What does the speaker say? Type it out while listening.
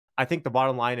I think the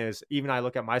bottom line is, even I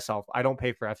look at myself, I don't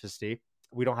pay for FSD.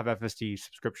 We don't have FSD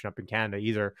subscription up in Canada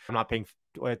either. I'm not paying,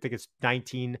 I think it's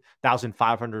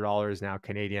 $19,500 now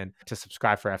Canadian to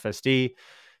subscribe for FSD.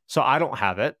 So I don't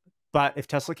have it. But if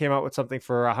Tesla came out with something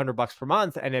for $100 per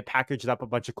month and it packaged up a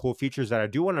bunch of cool features that I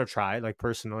do want to try, like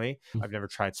personally, I've never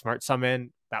tried Smart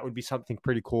Summon. That would be something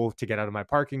pretty cool to get out of my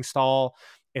parking stall.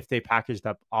 If they packaged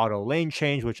up auto lane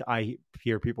change, which I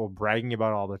hear people bragging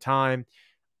about all the time,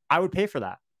 I would pay for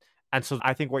that. And so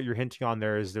I think what you're hinting on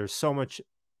there is there's so much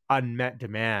unmet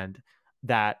demand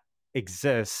that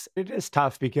exists. It is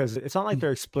tough because it's not like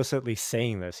they're explicitly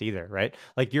saying this either, right?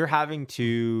 Like you're having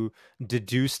to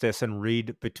deduce this and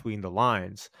read between the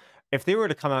lines. If they were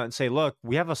to come out and say, look,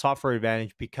 we have a software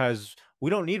advantage because we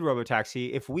don't need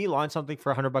Robotaxi. If we launch something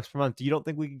for $100 per month, do you don't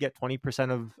think we could get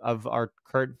 20% of our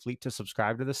current fleet to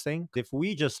subscribe to this thing? If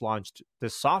we just launched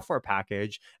this software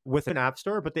package with an app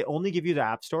store, but they only give you the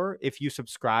app store if you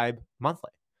subscribe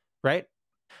monthly, right?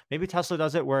 Maybe Tesla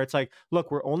does it where it's like, look,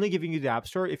 we're only giving you the app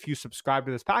store if you subscribe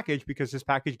to this package because this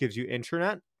package gives you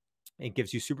internet, it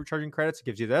gives you supercharging credits, it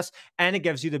gives you this, and it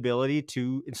gives you the ability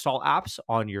to install apps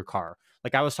on your car.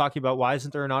 Like I was talking about, why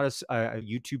isn't there not a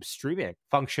YouTube streaming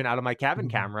function out of my cabin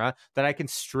camera that I can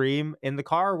stream in the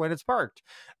car when it's parked?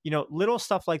 You know, little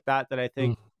stuff like that I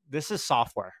think this is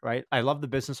software, right? I love the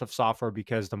business of software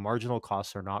because the marginal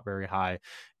costs are not very high.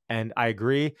 And I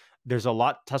agree, there's a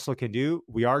lot Tesla can do.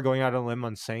 We are going out on a limb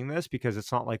on saying this because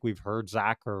it's not like we've heard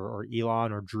Zach or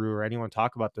Elon or Drew or anyone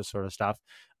talk about this sort of stuff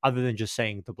other than just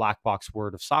saying the black box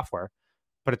word of software.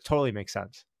 But it totally makes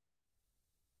sense.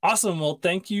 Awesome. Well,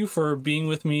 thank you for being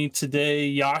with me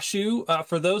today, Yashu.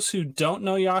 For those who don't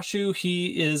know Yashu,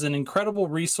 he is an incredible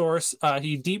resource.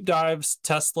 He deep dives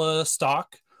Tesla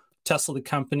stock, Tesla the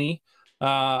company,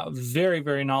 very,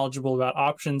 very knowledgeable about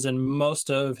options, and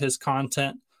most of his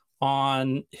content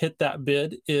on Hit That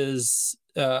Bid is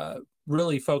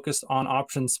really focused on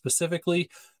options specifically,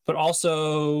 but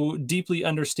also deeply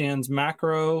understands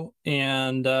macro.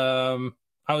 And I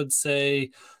would say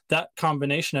that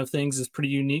combination of things is pretty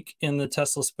unique in the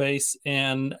Tesla space.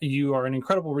 And you are an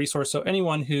incredible resource. So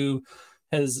anyone who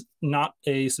is not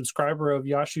a subscriber of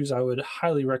Yashu's, I would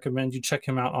highly recommend you check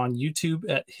him out on YouTube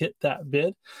at Hit That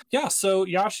Bid. Yeah, so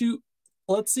Yashu,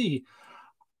 let's see.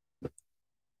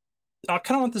 I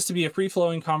kind of want this to be a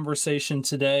free-flowing conversation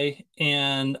today,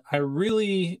 and I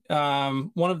really,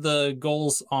 one of the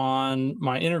goals on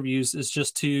my interviews is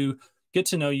just to get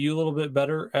to know you a little bit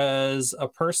better as a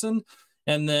person,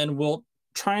 and then we'll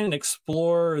try and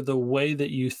explore the way that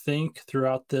you think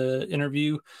throughout the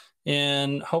interview,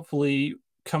 and hopefully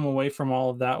come away from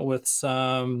all of that with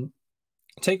some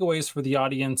takeaways for the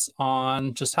audience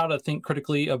on just how to think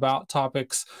critically about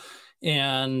topics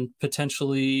and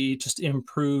potentially just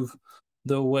improve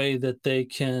the way that they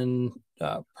can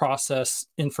process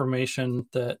information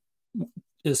that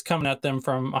is coming at them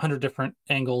from 100 different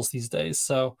angles these days.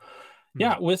 So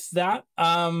yeah, with that,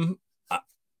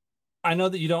 I know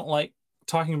that you don't like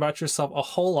talking about yourself a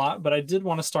whole lot, but I did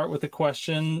want to start with a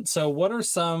question. So what are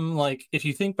some, like, if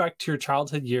you think back to your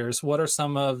childhood years, what are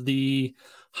some of the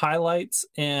highlights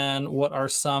and what are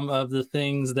some of the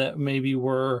things that maybe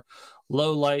were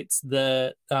lowlights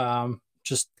that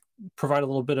just provide a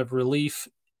little bit of relief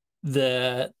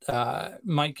that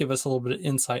might give us a little bit of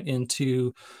insight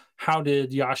into how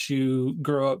did Yashu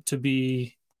grow up to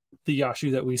be the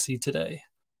Yashu that we see today?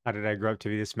 How did I grow up to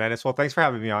be this menace? Well, thanks for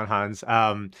having me on, Hans.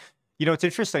 You know, it's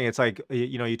interesting. It's like,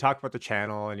 you know, you talk about the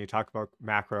channel and you talk about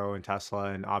macro and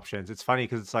Tesla and options. It's funny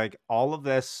because it's like all of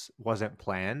this wasn't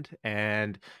planned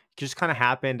and just kind of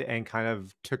happened and kind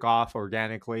of took off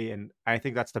organically. And I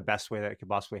think that's the best way that it could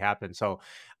possibly happen. So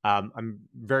I'm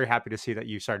very happy to see that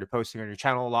you started posting on your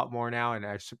channel a lot more now. And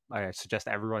I suggest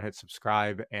everyone hit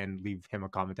subscribe and leave him a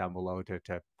comment down below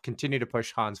to continue to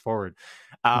push Hans forward.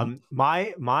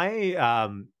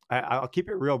 I'll keep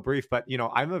it real brief, but you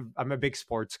know, I'm a big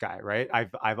sports guy, right?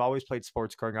 I've always played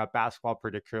sports growing up, basketball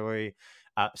particularly.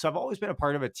 So I've always been a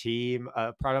part of a team,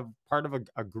 part of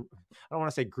a group. I don't want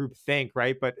to say group think,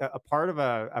 right? But a part of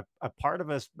a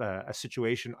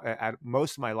situation at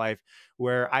most of my life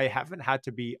where I haven't had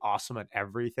to be awesome at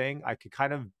everything. I could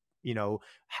kind of, you know,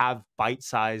 have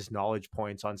bite-sized knowledge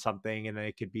points on something, and then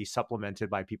it could be supplemented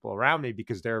by people around me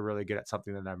because they're really good at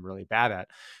something that I'm really bad at.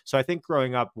 So I think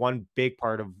growing up, one big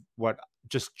part of what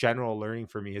just general learning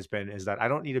for me has been is that I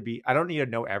don't need to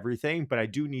know everything, but I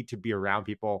do need to be around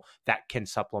people that can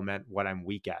supplement what I'm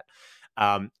weak at.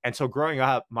 And so growing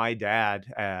up, my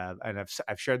dad, and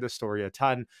I've shared this story a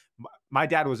ton. My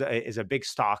dad is a big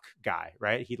stock guy,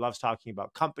 right? He loves talking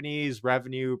about companies,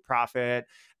 revenue, profit,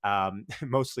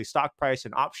 mostly stock price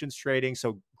and options trading.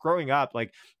 So growing up,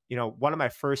 like, one of my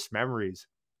first memories,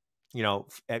 I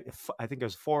think it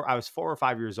was I was 4 or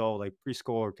 5 years old, like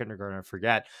preschool or kindergarten, I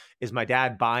forget, is my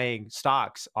dad buying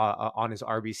stocks on his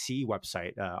RBC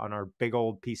website, on our big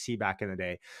old PC back in the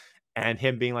day, and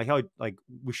him being like, "Oh, like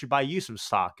we should buy you some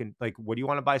stock." And like, "What do you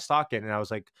want to buy stock in?" And I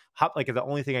was like, like the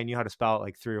only thing I knew how to spell at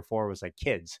like 3 or 4 was like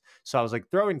kids. So I was like,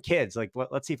 throw in kids, like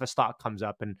let's see if a stock comes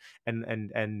up. And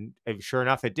sure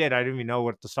enough, it did. I didn't even know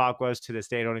what the stock was to this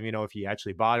day. I don't even know if he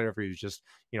actually bought it or if he was just,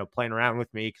 playing around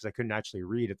with me because I couldn't actually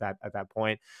read at that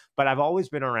point. But I've always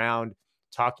been around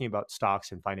talking about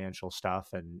stocks and financial stuff,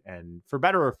 and for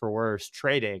better or for worse,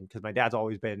 trading, because my dad's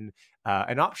always been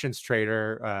an options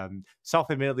trader.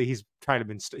 Self-admittedly, he's trying to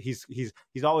been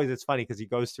he's always, it's funny because he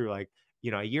goes through like,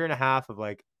 a year and a half of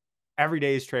like every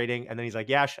day is trading, and then he's like,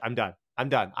 "Yash, I'm done. I'm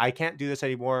done. I can't do this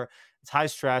anymore. It's high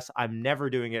stress. I'm never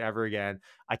doing it ever again."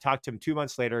 I talked to him 2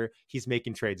 months later. He's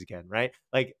making trades again, right?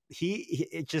 Like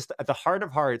it just, at the heart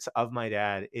of hearts of my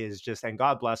dad is just, and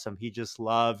God bless him, he just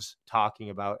loves talking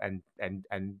about and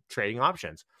trading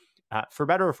options, for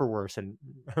better or for worse, and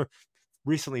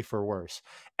recently for worse.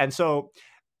 And so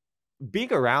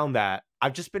being around that,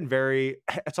 I've just been very,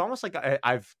 it's almost like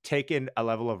I've taken a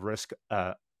level of risk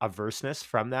averseness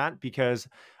from that, because,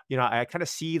 I kind of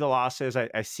see the losses.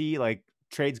 I see like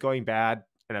trades going bad,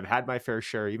 and I've had my fair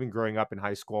share. Even growing up in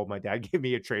high school, my dad gave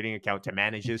me a trading account to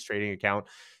manage his trading account,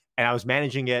 and I was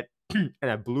managing it and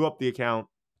I blew up the account.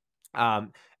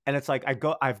 And it's like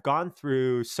I've gone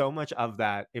through so much of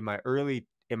that in my early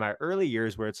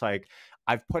years, where it's like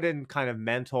I've put in kind of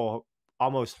mental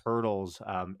almost hurdles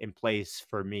in place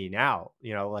for me now.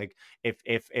 Like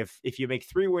if you make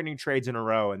 3 winning trades in a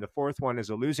row and the fourth one is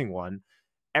a losing one,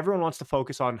 everyone wants to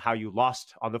focus on how you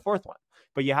lost on the fourth one.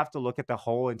 But you have to look at the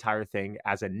whole entire thing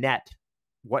as a net.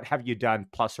 What have you done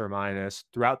plus or minus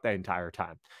throughout the entire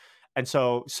time? And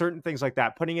so certain things like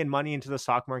that, putting in money into the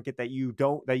stock market that you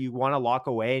want to lock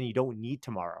away and you don't need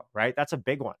tomorrow, right? That's a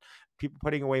big one. People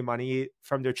putting away money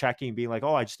from their checking, being like,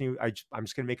 "Oh, I'm just going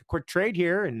to make a quick trade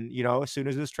here, and as soon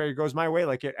as this trade goes my way,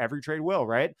 like every trade will,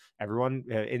 right? Everyone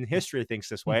in history thinks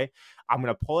this way. I'm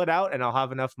going to pull it out, and I'll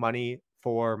have enough money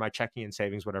for my checking and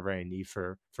savings, whatever I need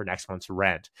for next month's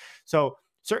rent." So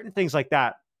certain things like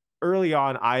that, early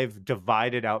on, I've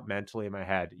divided out mentally in my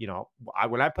head.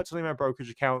 When I put something in my brokerage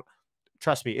account,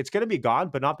 trust me, it's going to be gone,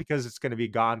 but not because it's going to be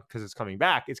gone because it's coming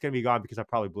back. It's going to be gone because I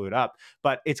probably blew it up,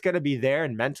 but it's going to be there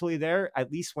and mentally there.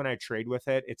 At least when I trade with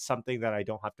it, it's something that I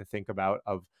don't have to think about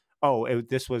of, "Oh,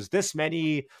 this was this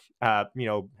many,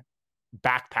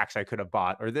 backpacks I could have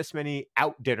bought, or this many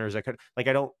out dinners I could," like,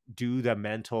 I don't do the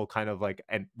mental kind of like,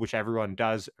 and which everyone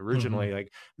does originally, Mhm.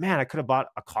 like, "Man, I could have bought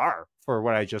a car for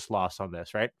what I just lost on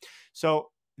this," right?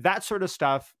 So that sort of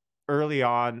stuff early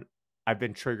on, I've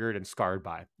been triggered and scarred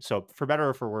by. So for better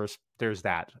or for worse, there's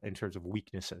that in terms of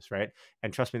weaknesses, right?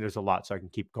 And trust me, there's a lot, so I can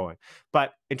keep going.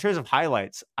 But in terms of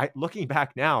highlights, looking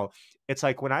back now, it's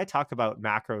like when I talk about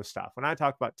macro stuff, when I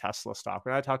talk about Tesla stock,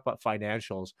 when I talk about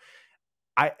financials,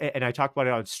 I talk about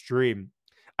it on stream.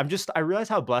 I realize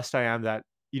how blessed I am that,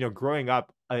 growing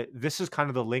up, this is kind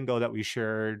of the lingo that we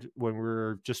shared when we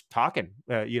were just talking,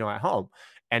 at home.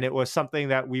 And it was something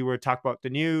that we would talk about the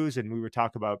news, and we would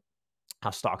talk about how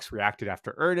stocks reacted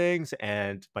after earnings,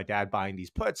 and my dad buying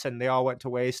these puts, and they all went to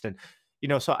waste. And,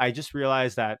 so I just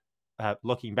realized that,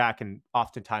 looking back, and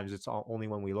oftentimes it's only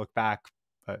when we look back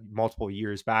multiple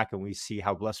years back and we see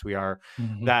how blessed we are,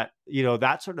 Mhm. that,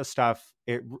 that sort of stuff,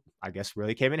 I guess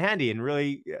really came in handy and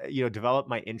really, developed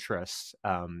my interest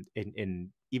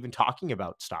in even talking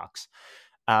about stocks.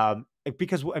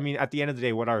 Because I mean, at the end of the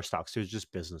day, what are stocks? There's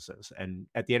just businesses. And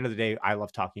at the end of the day, I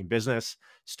love talking business.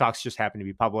 Stocks just happen to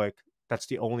be public. That's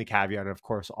the only caveat. And of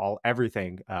course,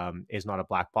 everything is not a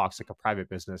black box like a private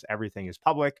business. Everything is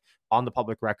public, on the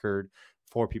public record,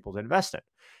 for people to invest in.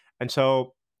 And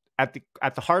so at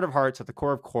the heart of hearts, at the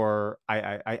core of core,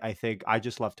 I think I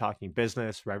just love talking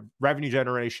business, revenue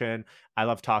generation. I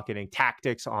love talking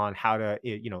tactics on how to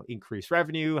increase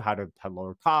revenue, how to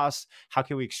lower costs, how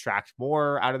can we extract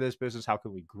more out of this business, how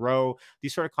can we grow.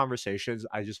 These sort of conversations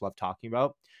I just love talking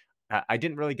about. I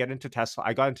didn't really get into Tesla.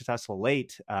 I got into Tesla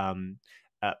late. Uh,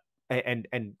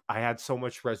 and I had so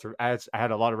much I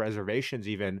had a lot of reservations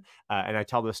even, and I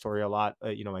tell this story a lot.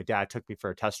 My dad took me for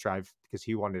a test drive because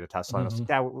he wanted a Tesla, and I was like, Mhm.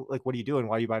 "Dad, like, what are you doing?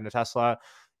 Why are you buying a Tesla?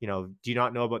 Do you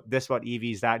not know about this, about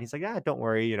EVs, that?" And he's like, "Yeah, don't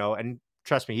worry." And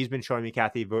trust me, he's been showing me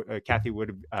Kathy Wood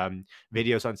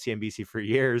videos on CNBC for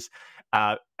years,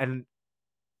 and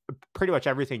pretty much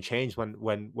everything changed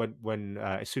when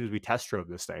as soon as we test drove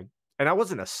this thing. and I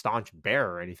wasn't a staunch bear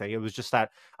or anything. It was just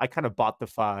that I kind of bought the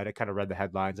FUD. I kind of read the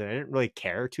headlines, and I didn't really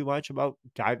care too much about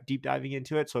deep diving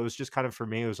into it. So it was just kind of, for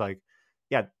me, it was like,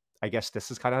 yeah, I guess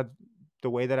this is kind of the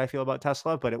way that I feel about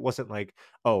Tesla. But it wasn't like,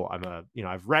 oh,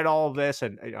 I've read all of this,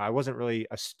 and I wasn't really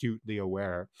astutely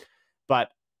aware.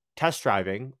 But test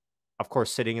driving, of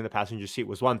course, sitting in the passenger seat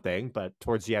was one thing, but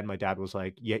towards the end, my dad was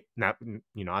like, "Yeah, now,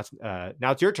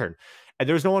 now it's your turn." And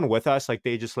there was no one with us; like,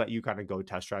 they just let you kind of go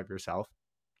test drive yourself.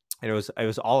 And it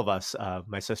was all of us,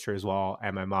 my sister as well,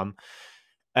 and my mom.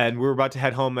 And we were about to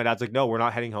head home, and Dad's like, "No, we're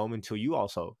not heading home until you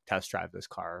also test drive this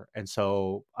car." And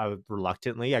so,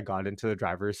 reluctantly, I got into the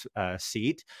driver's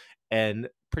seat, and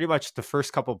pretty much the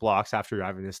first couple blocks after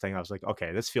driving this thing, I was like,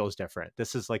 "Okay, this feels different.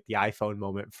 This is like the iPhone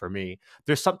moment for me.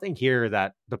 There's something here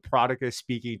that the product is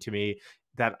speaking to me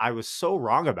that I was so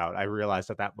wrong about." I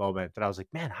realized at that moment that I was like,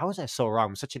 "Man, how was I so wrong?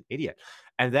 I'm such an idiot."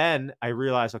 And then I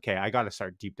realized, okay, I got to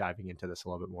start deep diving into this a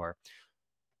little bit more.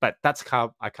 But that's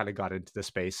how I kind of got into the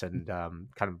space, and kind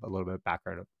of a little bit of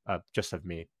background of just of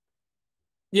me.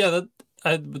 Yeah, that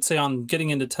I would say on getting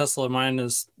into Tesla, mine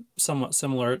is somewhat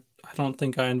similar. I don't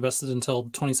think I invested until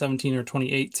 2017 or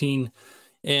 2018,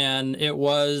 and it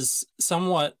was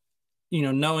somewhat,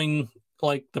 knowing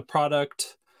like the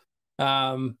product,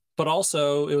 but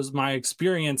also it was my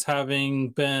experience having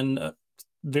been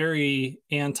very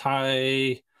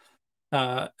anti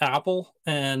Apple,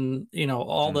 and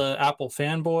all Mm. the Apple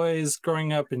fanboys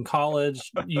growing up in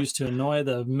college used to annoy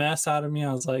the mess out of me.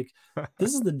 I was like,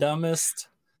 this is the dumbest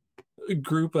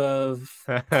group of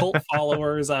cult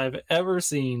followers I've ever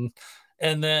seen.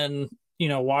 And then,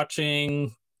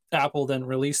 watching Apple then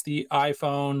release the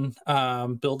iPhone,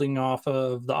 building off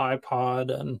of the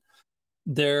iPod and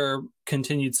their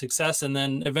continued success, and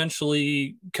then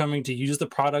eventually coming to use the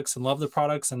products and love the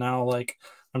products. And now, like,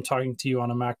 I'm talking to you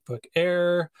on a MacBook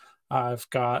Air. I've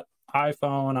got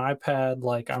iPhone, iPad,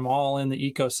 like I'm all in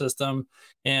the ecosystem,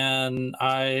 and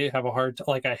I have a hard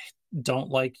like I don't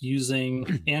like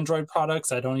using Android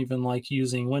products. I don't even like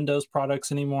using Windows products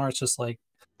anymore. It's just like,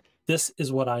 this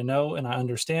is what I know and I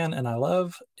understand and I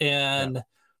love. Yeah. And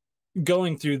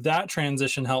going through that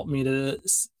transition helped me to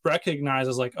recognize,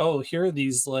 as like, oh, here are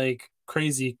these like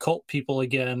crazy cult people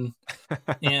again,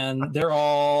 and they're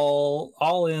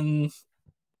all in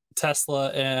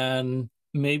Tesla. And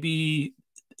maybe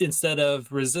instead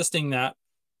of resisting that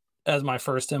as my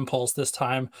first impulse this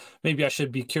time, maybe I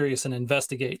should be curious and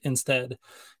investigate instead.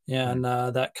 Mm.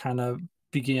 And that kind of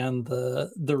began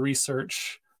the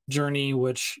research journey,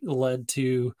 which led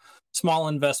to small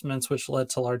investments, which led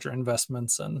to larger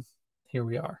investments, and here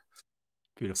we are.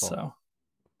 Beautiful. So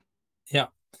yeah.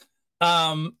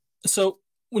 So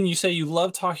when you say you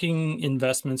love talking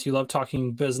investments, you love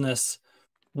talking business,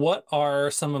 what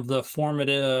are some of the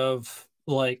formative,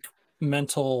 like,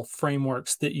 mental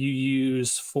frameworks that you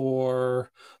use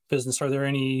for business? Are there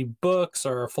any books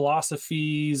or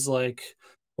philosophies? Like,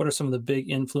 what are some of the big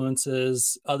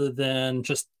influences other than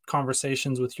just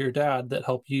conversations with your dad that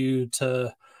help you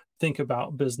to think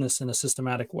about business in a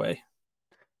systematic way?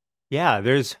 Yeah,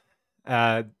 there's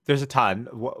a ton.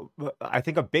 I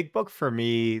think a big book for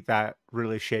me that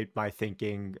really shaped my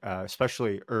thinking,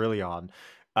 especially early on,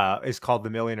 is called The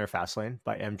Millionaire Fastlane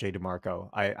by MJ DeMarco.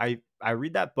 I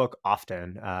read that book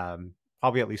often,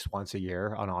 probably at least once a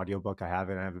year on audiobook. I have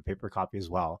it. I have a paper copy as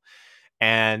well.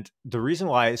 And the reason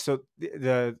why, so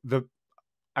the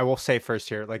I will say first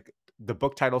here, like, the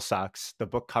book title sucks, the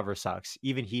book cover sucks.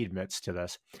 Even he admits to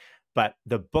this. But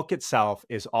the book itself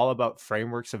is all about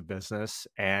frameworks of business,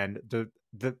 and the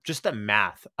just the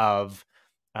math of,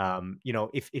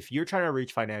 if you're trying to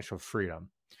reach financial freedom,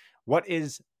 what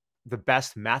is the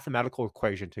best mathematical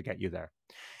equation to get you there?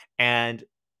 And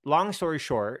long story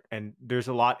short, and there's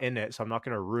a lot in it, so I'm not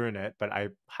going to ruin it, but I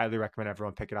highly recommend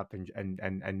everyone pick it up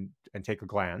and take a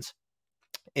glance.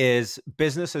 Is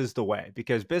business is the way,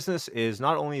 because business is,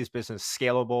 not only is business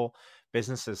scalable,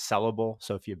 business is sellable.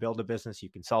 So if you build a business, you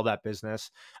can sell that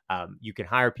business. You can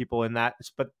hire people in that.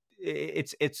 But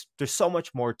it's there's so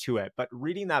much more to it. But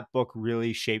reading that book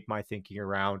really shaped my thinking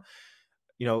around,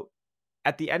 you know,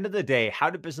 at the end of the day,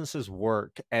 how do businesses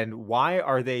work, and why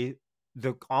are they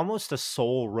the almost the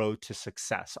sole road to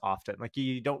success often? Like,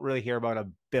 you don't really hear about a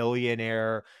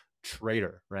billionaire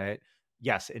trader, right?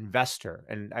 Yes, investor.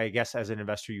 And I guess as an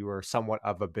investor, you are somewhat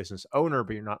of a business owner,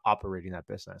 but you're not operating that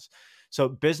business. So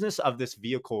business of this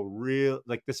vehicle, real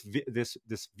like this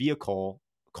vehicle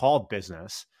called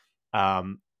business,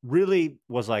 really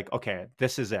was like, okay,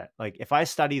 this is it. Like, if I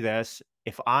study this,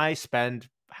 if I spend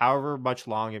however much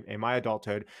long in my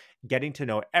adulthood getting to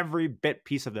know every bit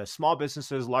piece of this, small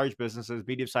businesses, large businesses,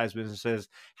 medium-sized businesses,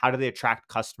 how do they attract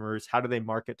customers, how do they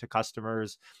market to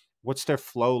customers, what's their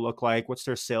flow look like? What's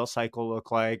their sales cycle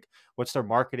look like? What's their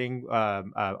marketing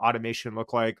automation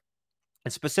look like?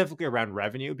 And specifically around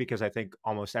revenue, because I think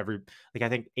almost I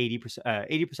think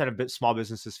 80% of small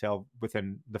businesses fail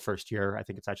within the first year. I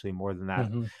think it's actually more than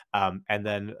that. Hmm. And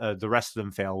then the rest of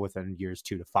them fail within years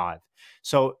 2 to 5.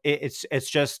 So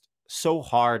it's just so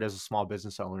hard as a small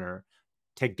business owner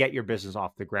to get your business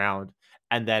off the ground.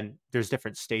 And then there's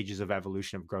different stages of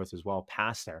evolution of growth as well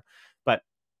past there. But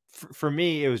for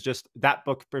me, it was just that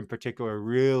book in particular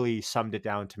really summed it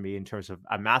down to me in terms of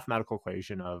a mathematical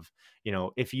equation of,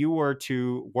 if you were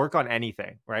to work on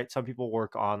anything, right? Some people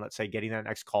work on, let's say, getting that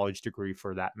next college degree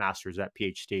for that master's, that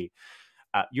PhD.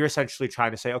 You're essentially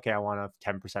trying to say, okay, I want a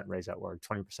 10% raise at work,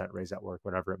 20% raise at work,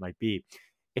 whatever it might be.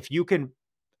 If you can,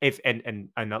 if and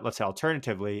let's say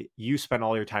alternatively, you spend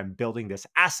all your time building this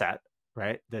asset,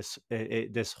 right?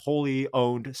 This wholly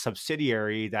owned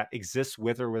subsidiary that exists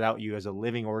with or without you as a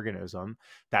living organism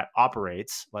that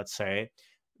operates, let's say,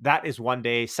 that is one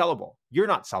day sellable. You're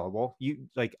not sellable.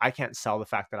 I can't sell the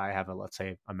fact that I have let's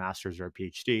say a master's or a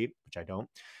PhD, which I don't,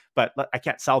 but I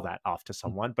can't sell that off to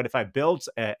someone. But if I build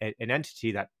an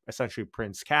entity that essentially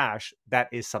prints cash, that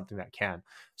is something that can.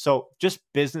 So just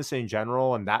business in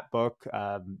general, and that book,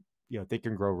 Think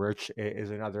and Grow Rich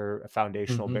is another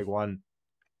foundational Hmm. big one.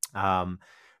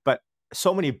 But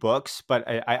so many books, but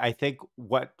I think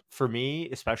what for me,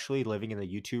 especially living in the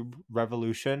YouTube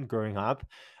revolution growing up,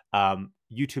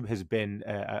 YouTube has been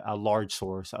a large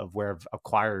source of where I've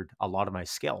acquired a lot of my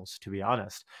skills, to be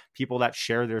honest. People that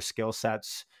share their skill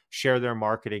sets, share their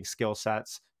marketing skill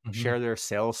sets, Hmm. share their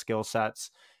sales skill sets,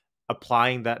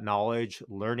 applying that knowledge,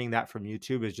 learning that from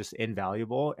YouTube is just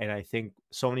invaluable. And I think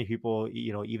so many people,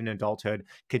 even in adulthood,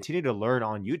 continue to learn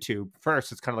on YouTube.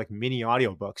 First, it's kind of like mini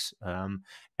audiobooks.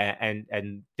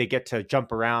 And they get to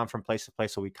jump around from place to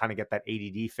place. So we kind of get that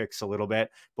ADD fix a little bit,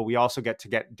 but we also get to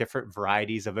get different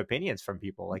varieties of opinions from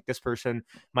people. Like this person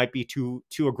might be too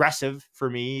aggressive for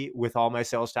me with all my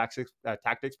sales tactics,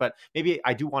 but maybe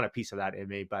I do want a piece of that in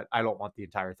me, but I don't want the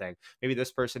entire thing. Maybe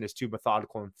this person is too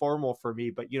methodical and formal for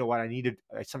me, but you know what?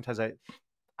 Sometimes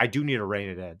I do need to rein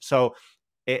it in. So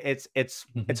it's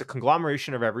Hmm. a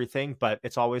conglomeration of everything, but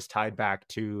it's always tied back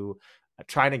to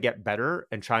trying to get better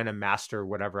and trying to master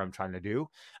whatever I'm trying to do,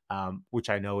 which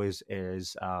I know is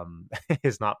is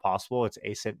not possible. It's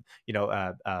it's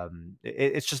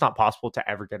just not possible to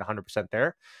ever get 100%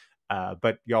 there.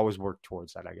 But you always work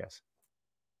towards that, I guess.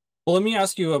 Well, let me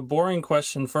ask you a boring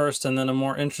question first and then a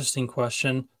more interesting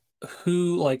question.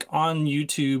 Who, like on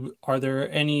YouTube, are there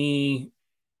any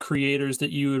creators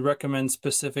that you would recommend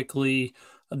specifically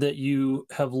that you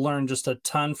have learned just a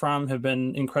ton from, have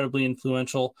been incredibly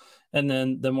influential? And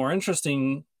then the more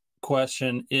interesting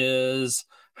question is,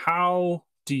 how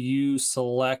do you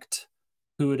select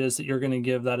who it is that you're going to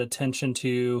give that attention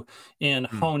to and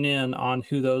Hmm. hone in on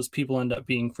who those people end up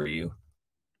being for you?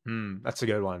 That's a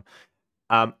good one.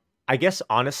 Um, I guess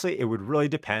honestly, it would really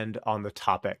depend on the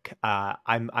topic. I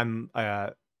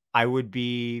would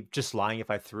be just lying if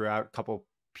I threw out a couple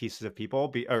pieces of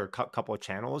people or a couple of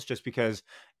channels, just because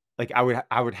like I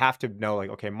would have to know, like,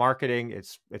 okay, marketing,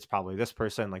 it's probably this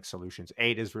person. Like Solutions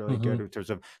 8 is really good Hmm. in terms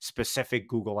of specific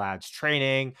Google Ads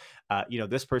training.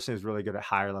 This person is really good at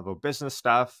higher level business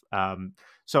stuff.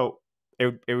 So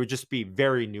it would just be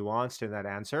very nuanced in that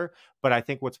answer. But I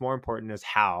think what's more important is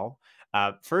how.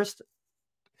 First,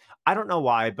 I don't know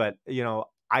why, but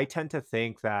I tend to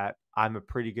think that I'm a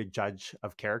pretty good judge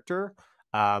of character,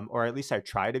 or at least I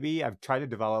try to be. I've tried to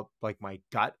develop like my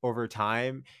gut over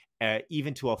time,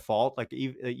 even to a fault. Like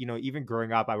even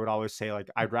growing up, I would always say like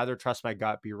I'd rather trust my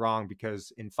gut be wrong,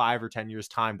 because in 5 or 10 years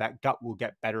time, that gut will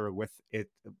get better with it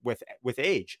with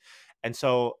age. And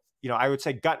so I would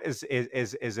say gut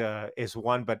is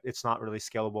one, but it's not really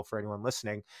scalable for anyone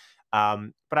listening.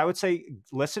 But I would say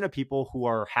listen to people who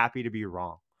are happy to be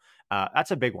wrong.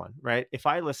 That's a big one, right? If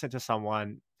I listen to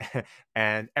someone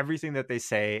and everything that they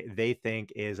say they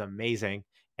think is amazing,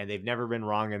 and they've never been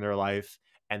wrong in their life,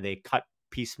 and they cut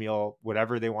piecemeal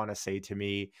whatever they want to say to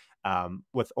me,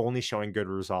 with only showing good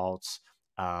results,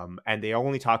 and they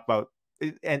only talk about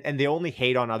and they only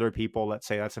hate on other people, let's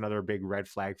say, that's another big red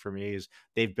flag for me. Is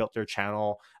they've built their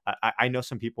channel. I know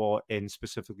some people in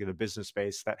specifically the business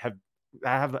space that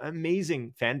have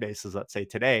amazing fan bases, let's say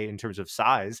today in terms of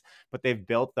size, but they've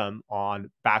built them on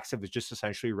backs of just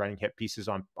essentially running hit pieces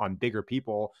on bigger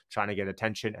people, trying to get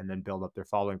attention and then build up their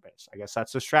following base. I guess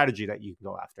that's the strategy that you can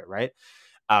go after, right?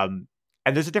 Um,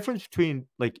 and there's a difference between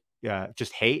like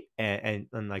just hate and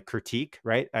like critique,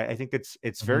 right? I think it's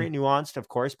Hmm. very nuanced, of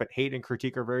course, but hate and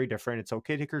critique are very different. It's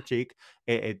okay to critique.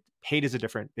 Hate is a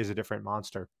different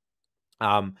monster.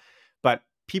 Um, but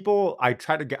people, I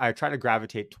try to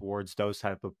gravitate towards those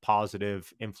type of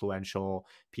positive, influential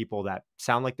people that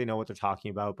sound like they know what they're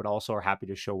talking about, but also are happy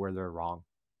to show where they're wrong.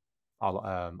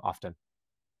 Often.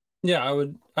 Yeah, I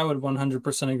would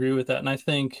 100% agree with that. And I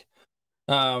think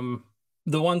um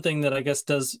the one thing that I guess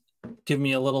does give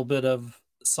me a little bit of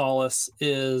solace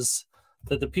is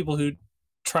that the people who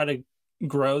try to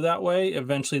grow that way,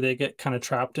 eventually they get kind of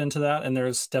trapped into that, and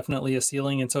there's definitely a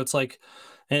ceiling. And so it's like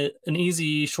an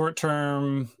easy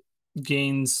short-term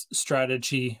gains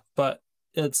strategy, but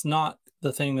it's not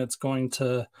the thing that's going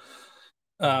to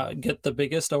Mhm. get the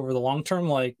biggest over the long term.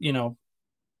 Like,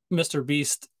 Mr.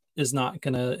 Beast is not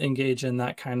going to engage in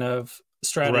that kind of Right.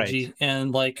 strategy.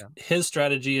 And like Yeah. his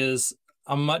strategy is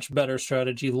a much better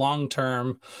strategy long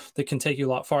term that can take you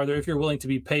a lot farther if you're willing to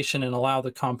be patient and allow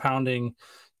the compounding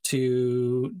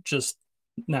to just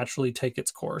naturally take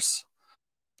its course.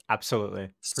 Absolutely.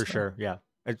 For So, sure. Yeah.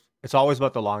 It's always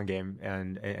about the long game,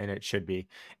 and it should be.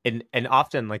 And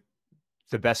often, like,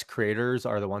 the best creators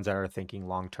are the ones that are thinking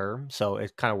long term. So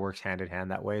it kind of works hand in hand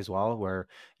that way as well. Where,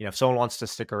 if someone wants to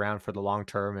stick around for the long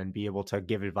term and be able to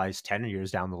give advice 10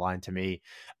 years down the line to me,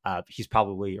 he's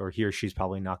probably, or he or she's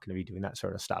probably not going to be doing that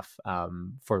sort of stuff.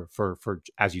 For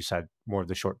as you said, more of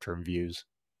the short term views.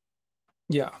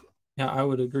 yeah. Yeah, I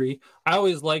would agree. I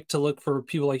always like to look for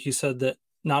people, like you said, that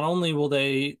not only will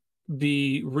they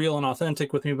be real and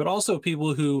authentic with me, but also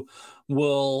people who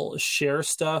will share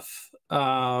stuff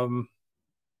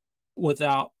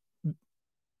without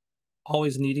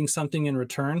always needing something in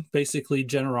return, basically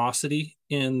generosity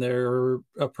in their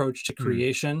approach to Hmm.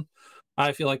 creation.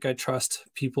 I feel like I trust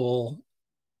people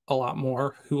a lot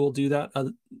more who will do that,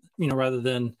 rather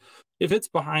than if it's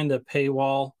behind a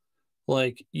paywall,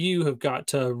 like you have got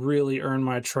to really earn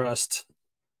my trust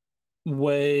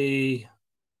way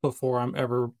before I'm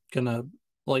ever gonna,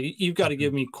 like, you've got to Hmm.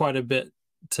 give me quite a bit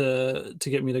to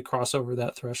get me to cross over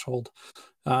that threshold.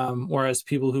 Whereas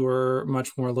people who are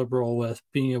much more liberal with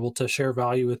being able to share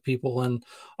value with people and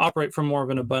operate from more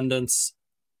of an abundance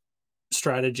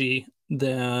strategy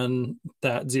than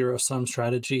that zero sum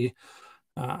strategy,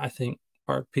 I think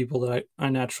are people that I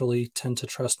naturally tend to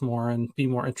trust more and be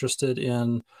more interested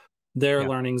in their Yeah.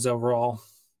 learnings overall.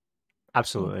 So,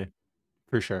 Absolutely.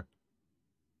 For sure.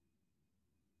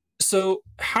 so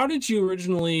how did you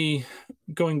originally,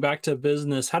 going back to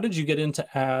business, how did you get into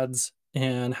ads,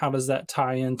 and how does that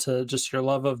tie into just your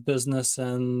love of business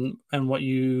and what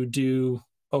you do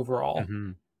overall?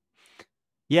 Hmm.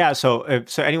 Yeah, so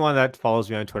anyone that follows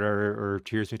me on Twitter or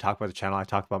hears me talk about the channel, I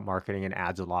talk about marketing and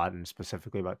ads a lot, and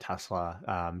specifically about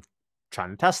Tesla,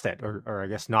 trying to test it, or I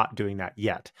guess not doing that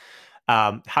yet.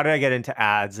 How did I get into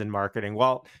ads and marketing?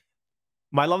 Well,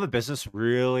 my love of business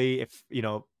really, if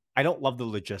I don't love the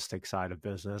logistics side of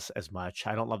business as much.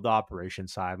 I don't love the operation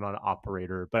side. I'm not an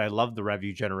operator, but I love the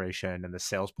revenue generation and the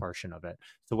sales portion of it.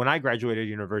 So when I graduated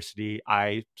university,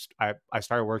 I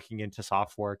started working into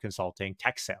software consulting,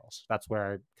 tech sales. That's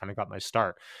where I kind of got my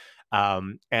start.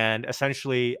 And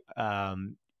essentially,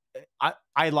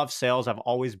 I love sales. I've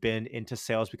always been into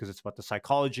sales because it's about the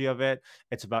psychology of it.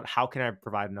 It's about how can I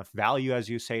provide enough value, as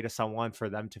you say, to someone for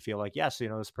them to feel like, yes,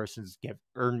 this person's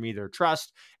earned me their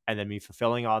trust, and then me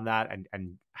fulfilling on that,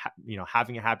 and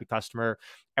having a happy customer.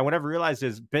 And what I've realized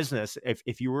is business.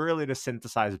 If you were really to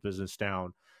synthesize business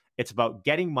down, it's about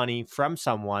getting money from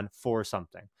someone for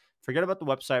something. Forget about the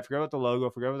website. Forget about the logo.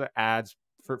 Forget about the ads.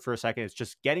 For a second, it's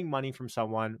just getting money from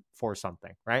someone for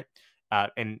something, right?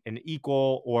 An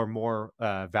equal or more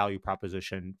value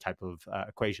proposition type of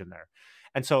equation there.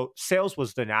 And so sales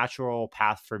was the natural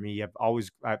path for me.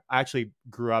 I actually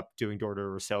grew up doing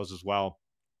door-to-door sales as well,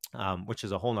 which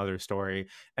is a whole nother story.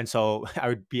 And so I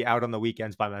would be out on the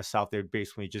weekends by myself. They would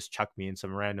basically just chuck me in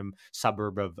some random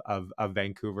suburb of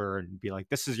Vancouver and be like,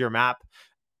 this is your map,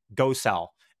 go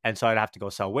sell. And so I'd have to go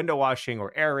sell window washing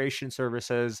or aeration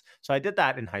services. So I did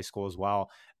that in high school as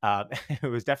well. It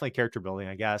was definitely character building,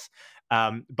 I guess.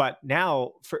 But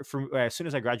now, for as soon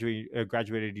as I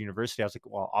graduated university, I was like,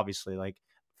 well, obviously, like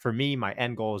for me, my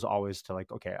end goal is always to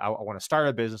like, okay, I want to start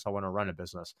a business, I want to run a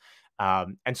business.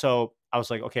 And so I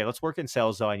was like, okay, let's work in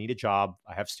sales. Though I need a job,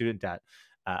 I have student debt.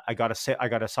 I got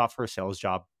a software sales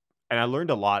job, and I learned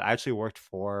a lot. I actually worked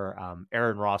for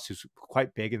Aaron Ross, who's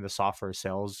quite big in the software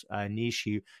sales niche.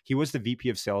 He was the VP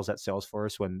of sales at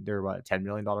Salesforce when they were about a $10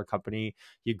 million company.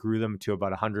 He grew them to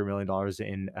about $100 million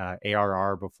in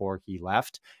ARR before he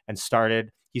left, and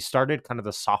he started kind of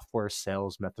the software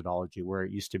sales methodology where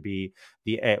it used to be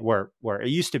where it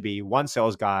used to be one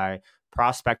sales guy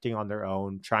prospecting on their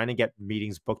own, trying to get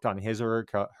meetings booked on his or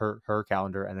her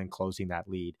calendar, and then closing that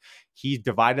lead. He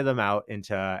divided them out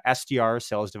into SDR,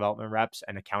 sales development reps,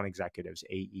 and account executives,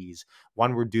 AEs.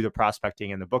 One would do the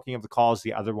prospecting and the booking of the calls.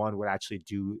 The other one would actually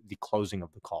do the closing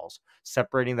of the calls.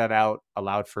 Separating that out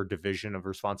allowed for division of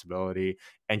responsibility,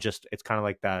 and just it's kind of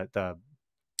like the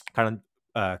kind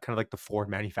of like the Ford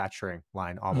manufacturing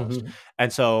line almost. Mm-hmm.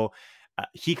 And so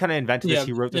he kind of invented this. Yeah,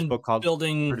 He wrote this book and called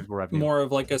building Predictable Revenue. more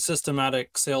of like a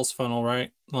systematic sales funnel,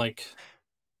 right? Like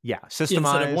Yeah, instead of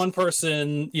systemized. one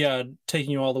person,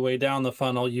 taking you all the way down the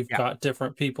funnel, you've Yeah, got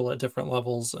different people at different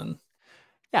levels and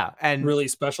yeah, really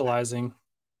specializing.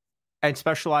 and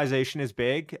specialization is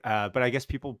big, but I guess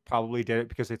people probably did it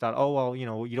because they thought, oh well, you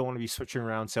don't want to be switching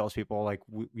around salespeople. Like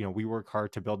we work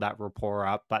hard to build that rapport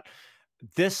up, but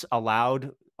this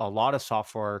allowed a lot of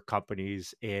software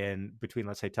companies in between,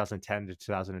 let's say, 2010 to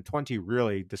 2020.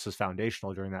 Really, this was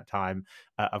foundational during that time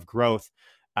of growth,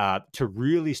 to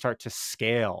really start to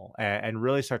scale and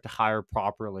really start to hire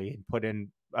properly and put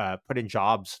in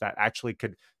jobs that actually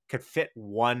could fit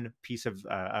one piece of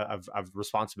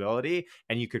responsibility,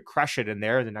 and you could crush it in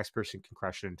there. The next person can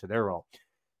crush it into their role.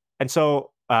 And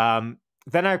so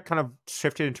then I kind of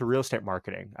shifted into real estate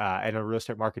marketing and a real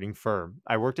estate marketing firm.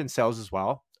 I worked in sales as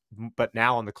well, but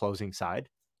now on the closing side.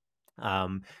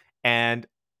 Um, and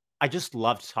I just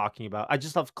loved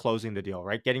closing the deal,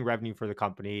 right? Getting revenue for the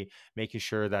company, making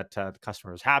sure that the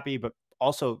customer is happy, but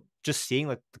also just seeing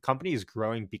like the company is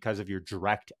growing because of your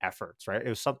direct efforts, right? It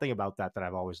was something about that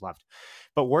I've always loved.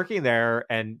 But working there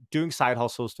and doing side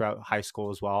hustles throughout high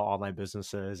school as well, online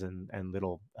businesses and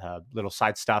little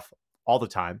side stuff all the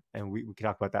time, and we can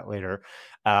talk about that later.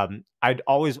 I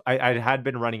had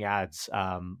been running ads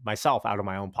myself out of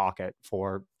my own pocket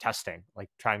for testing, like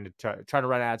trying to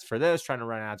run ads for this, trying to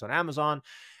run ads on Amazon.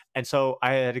 And so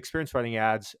I had experience running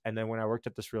ads. And then when I worked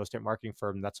at this real estate marketing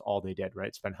firm, that's all they did,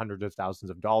 right? Spend hundreds of thousands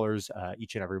of dollars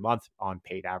each and every month on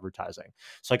paid advertising.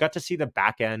 So I got to see the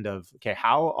back end of, okay,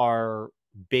 how are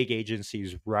big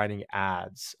agencies running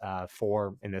ads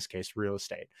for, in this case, real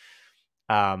estate?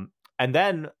 And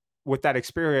then with that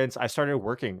experience, I started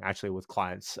working actually with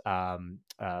clients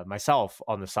myself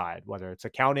on the side, whether it's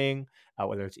accounting,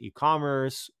 whether it's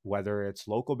e-commerce, whether it's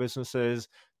local businesses,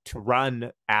 to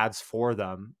run ads for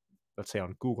them, let's say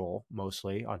on Google,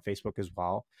 mostly on Facebook as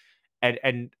well.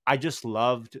 And I just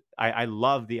I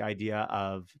love the idea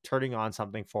of turning on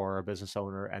something for a business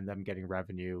owner and them getting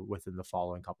revenue within the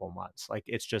following couple of months. Like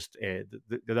it's just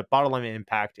the bottom line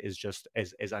impact is just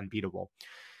is unbeatable.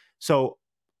 So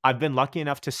I've been lucky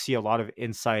enough to see a lot of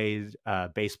inside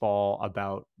baseball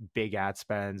about big ad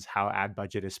spends, how ad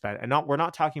budget is spent. And we're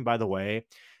not talking, by the way,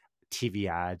 TV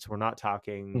ads. We're not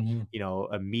talking,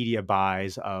 Mm-hmm. a media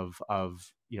buys of,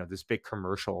 this big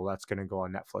commercial that's going to go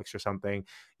on Netflix or something.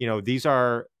 These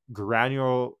are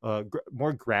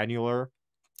more granular,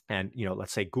 and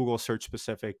let's say Google search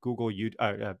specific, Google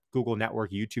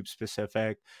network, YouTube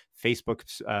specific, Facebook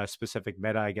specific,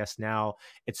 Meta, I guess now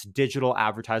it's digital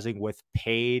advertising with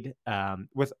paid,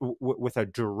 with a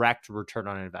direct return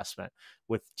on investment.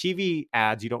 With TV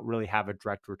ads, you don't really have a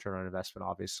direct return on investment,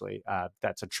 obviously,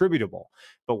 that's attributable,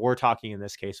 but we're talking in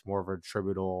this case more of a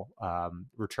attributable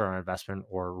return on investment,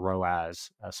 or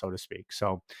ROAS, so to speak.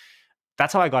 So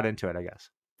that's how I got into it, I guess.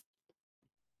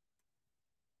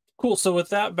 Cool. So with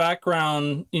that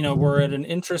background, we're at an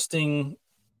interesting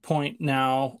point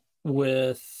now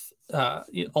with a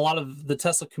lot of the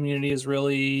Tesla community is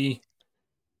really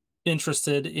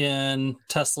interested in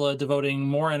Tesla devoting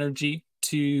more energy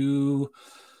to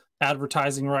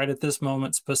advertising right at this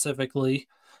moment specifically.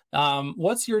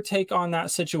 What's your take on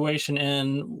that situation?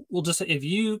 And we'll just say, if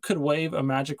you could wave a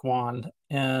magic wand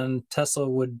and Tesla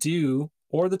would do,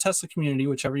 or the Tesla community,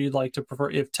 whichever you'd like to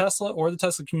prefer, if Tesla or the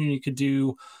Tesla community could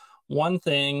do one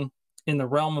thing in the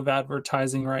realm of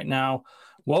advertising right now,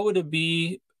 what would it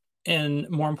be? And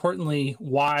more importantly,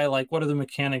 why? Like, what are the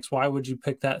mechanics? Why would you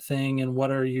pick that thing? And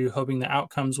what are you hoping the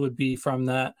outcomes would be from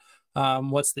that?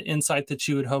 What's the insight that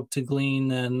you would hope to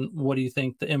glean? And what do you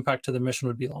think the impact to the mission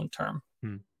would be long term?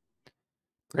 Hmm.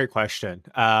 Great question.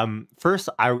 First,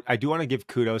 I do want to give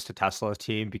kudos to Tesla's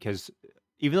team, because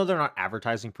even though they're not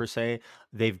advertising per se,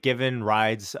 they've given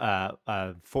rides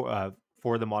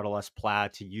for the Model S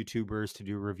Plaid to YouTubers to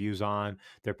do reviews on.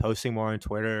 They're posting more on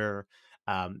Twitter.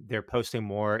 They're posting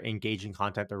more engaging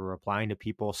content. They're replying to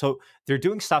people. So they're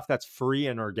doing stuff that's free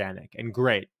and organic and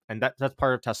great. And that's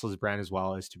part of Tesla's brand as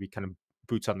well, is to be kind of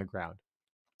boots on the ground.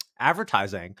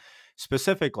 Advertising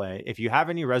specifically, if you have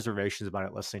any reservations about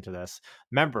it listening to this,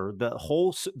 remember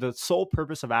the sole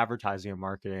purpose of advertising and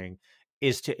marketing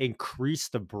is to increase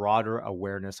the broader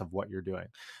awareness of what you're doing.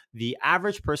 The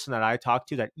average person that I talk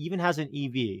to that even has an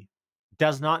EV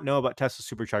does not know about Tesla's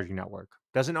supercharging network,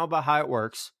 doesn't know about how it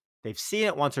works. They've seen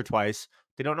it once or twice.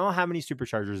 They don't know how many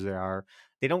superchargers there are.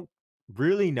 They don't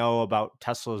really know about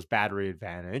Tesla's battery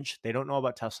advantage. They don't know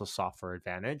about Tesla's software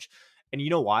advantage. And you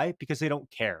know why? Because they don't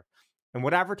care. And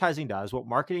what advertising does, what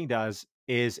marketing does,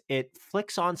 is it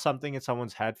flicks on something in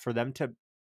someone's head for them to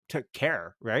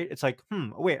care, right? It's like,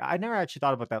 wait, I never actually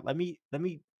thought about that. Let me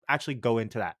actually go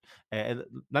into that. And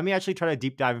let me actually try to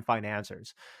deep dive and find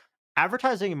answers.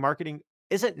 Advertising and marketing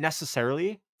isn't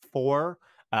necessarily for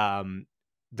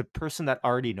the person that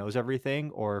already knows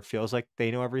everything or feels like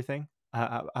they know everything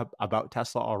about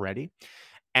Tesla already.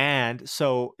 And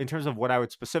so, in terms of what I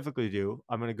would specifically do,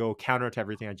 I'm going to go counter to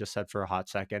everything I just said for a hot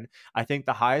second. I think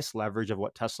the highest leverage of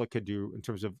what Tesla could do in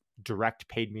terms of direct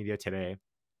paid media today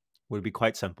would be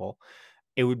quite simple.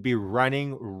 It would be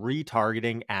running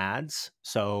retargeting ads.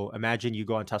 So imagine you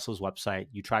go on Tesla's website,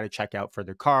 you try to check out for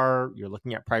the car, you're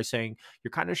looking at pricing,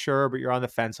 you're kind of sure, but you're on the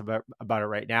fence about it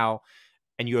right now,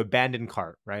 and you abandon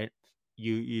cart, right?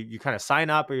 You kind of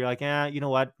sign up, or you're like, yeah, you know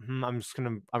what? I'm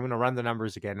gonna run the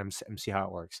numbers again and see how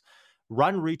it works.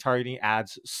 Run retargeting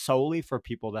ads solely for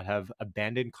people that have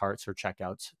abandoned carts or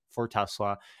checkouts for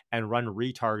Tesla, and run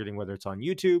retargeting, whether it's on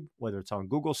YouTube, whether it's on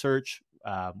Google search,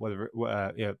 whether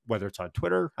it's on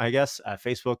Twitter, I guess,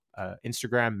 Facebook,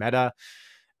 Instagram, Meta,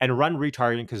 and run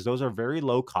retargeting, because those are very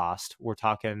low cost. We're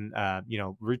talking,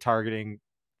 retargeting.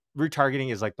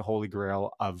 Retargeting is like the holy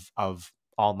grail of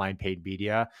online paid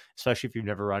media, especially if you've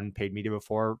never run paid media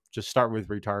before. Just start with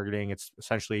retargeting. It's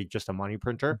essentially just a money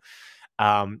printer.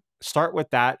 Start with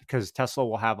that, because Tesla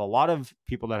will have a lot of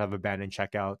people that have abandoned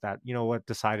checkout that,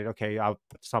 decided, okay, I'll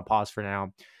put this on pause for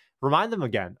now. Remind them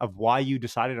again of why you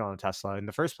decided on a Tesla in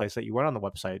the first place, that you went on the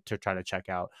website to try to check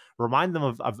out. Remind them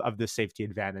of the safety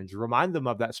advantage. Remind them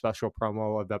of that special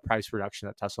promo, of the price reduction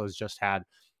that Tesla has just had.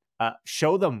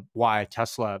 Show them why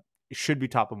Tesla should be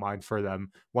top of mind for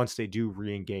them once they do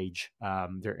re-engage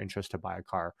their interest to buy a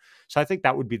car. So I think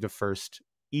that would be the first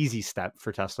easy step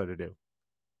for Tesla to do.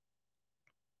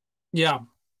 Yeah,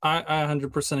 I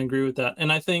 100% agree with that.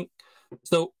 And I think,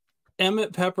 so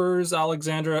Emmett Peppers,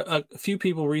 Alexandra, a few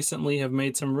people recently have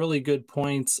made some really good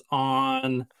points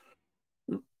on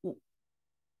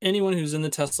anyone who's in the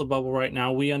Tesla bubble right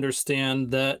now. We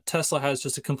understand that Tesla has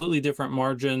just a completely different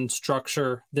margin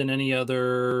structure than any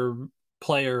other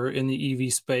player in the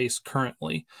EV space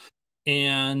currently.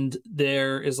 And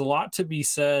there is a lot to be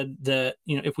said that,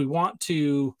 if we want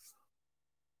to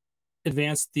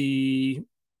advance the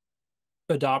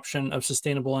adoption of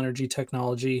sustainable energy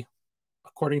technology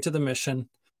according to the mission,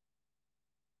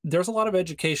 there's a lot of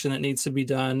education that needs to be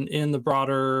done in the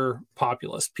broader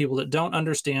populace. People that don't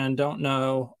understand, don't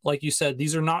know. Like you said,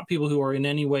 these are not people who are in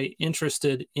any way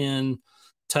interested in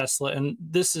Tesla. And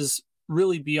this is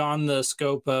really beyond the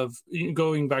scope of,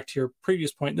 going back to your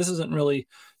previous point, this isn't really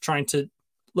trying to,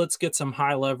 let's get some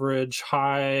high leverage,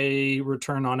 high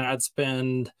return on ad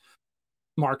spend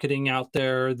marketing out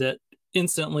there that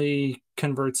instantly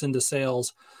converts into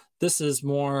sales. This is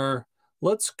more,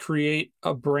 let's create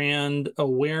a brand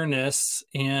awareness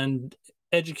and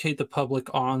educate the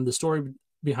public on the story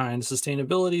behind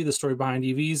sustainability, the story behind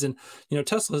EVs. And,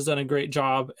 Tesla has done a great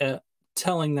job at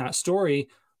telling that story,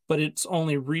 but it's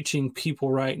only reaching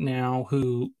people right now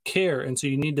who care. And so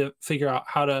you need to figure out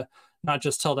how to not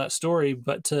just tell that story,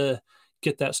 but to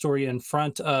get that story in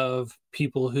front of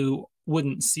people who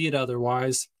wouldn't see it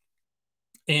otherwise.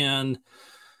 And,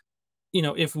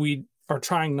 if we are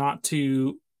trying not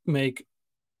to make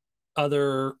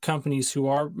other companies who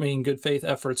are making good faith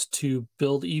efforts to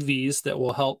build EVs that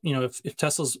will help, if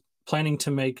Tesla's planning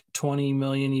to make 20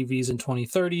 million EVs in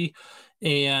 2030,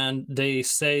 and they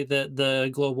say that the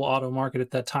global auto market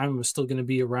at that time was still going to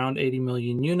be around 80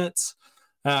 million units,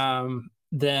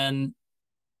 then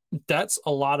that's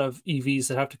a lot of EVs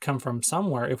that have to come from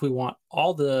somewhere if we want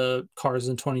all the cars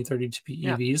in 2030 to be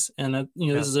EVs. And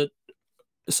this is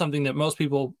something that most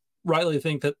people rightly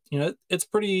think that, it's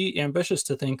pretty ambitious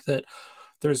to think that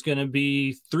there's going to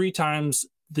be 3 times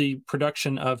the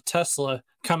production of Tesla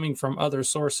coming from other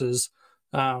sources.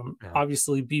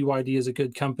 Obviously, BYD is a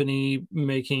good company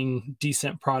making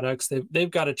decent products.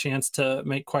 They've got a chance to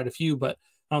make quite a few, but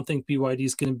I don't think BYD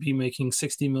is going to be making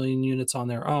 60 million units on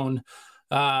their own.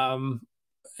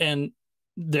 And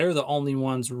they're the only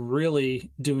ones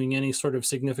really doing any sort of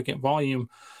significant volume.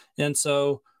 And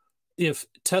so if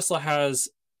Tesla has,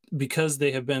 because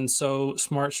they have been so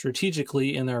smart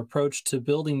strategically in their approach to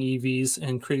building EVs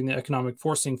and creating the economic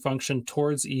forcing function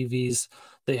towards EVs,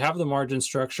 they have the margin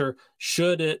structure.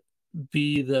 Should it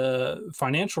be the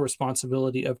financial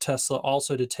responsibility of Tesla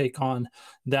also to take on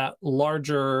that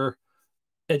larger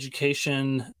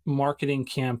education marketing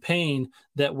campaign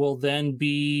that will then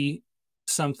be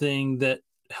something that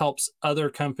helps other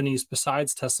companies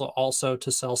besides Tesla also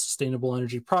to sell sustainable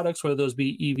energy products, whether those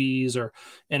be EVs or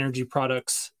energy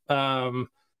products.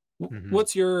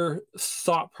 What's your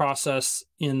thought process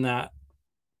in that?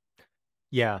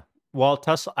 Yeah. Well,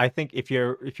 Tesla, I think if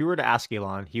you were to ask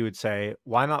Elon, he would say,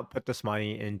 "Why not put this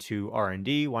money into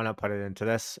R&D? Why not put it into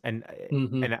this?"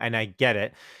 Mm-hmm. And I get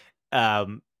it.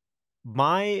 Um,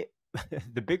 my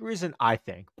the big reason I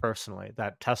think personally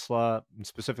that Tesla, and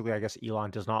specifically I guess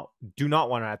Elon do not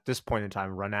want to at this point in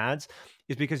time run ads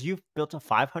is because you've built a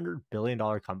 $500 billion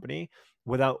company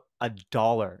without a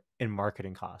dollar in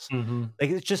marketing costs. Mm-hmm.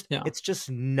 Like Yeah. it's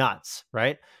just nuts,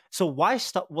 right? So why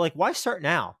start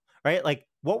now? Right? Like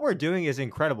what we're doing is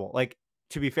incredible. Like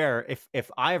to be fair,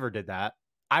 if I ever did that,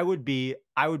 I would be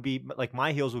like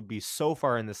my heels would be so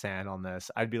far in the sand on this.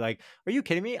 I'd be like, "Are you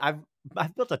kidding me? I've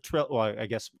built well, I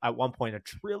guess at one point $1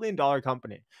 trillion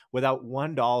company without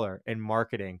 $1 in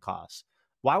marketing costs.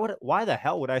 Why the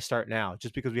hell would I start now?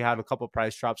 Just because we had a couple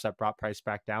price drops that brought price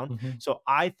back down. Mm-hmm. So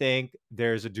I think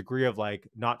there's a degree of like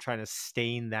not trying to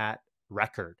stain that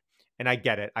record. And I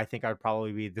get it. I think I'd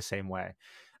probably be the same way.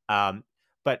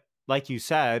 But like you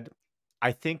said,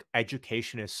 I think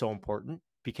education is so important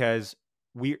because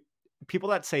we people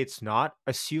that say it's not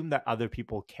assume that other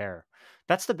people care.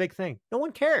 That's the big thing. No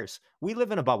one cares. We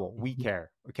live in a bubble. We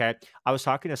care. Okay. I was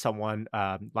talking to someone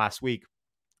last week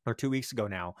or 2 weeks ago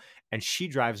now, and she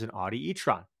drives an Audi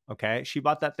e-tron. Okay. She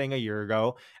bought that thing a year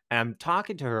ago. And I'm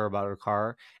talking to her about her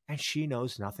car, and she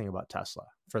knows nothing about Tesla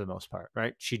for the most part,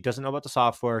 right? She doesn't know about the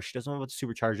software. She doesn't know about the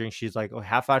supercharging. She's like, oh,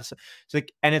 half out. It's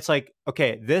like, and it's like,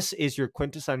 okay, this is your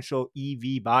quintessential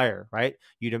EV buyer, right?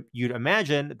 You'd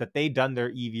imagine that they done their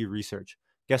EV research.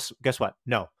 Guess what?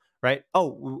 No. Right.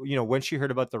 Oh, when she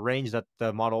heard about the range that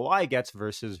the Model Y gets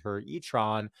versus her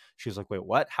e-tron, she was like, wait,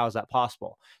 what? How is that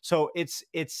possible? So it's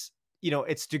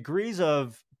degrees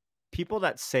of people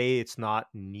that say it's not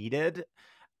needed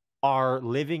are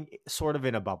living sort of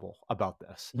in a bubble about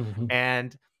this. Mm-hmm.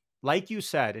 And like you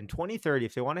said, in 2030,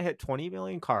 if they want to hit 20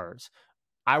 million cars,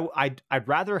 I'd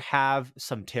rather have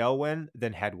some tailwind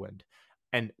than headwind.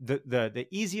 And the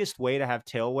easiest way to have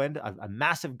tailwind, a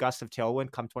massive gust of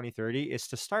tailwind come 2030 is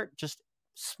to start just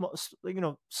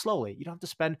slowly. You don't have to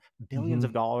spend billions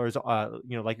of dollars,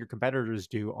 like your competitors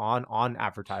do on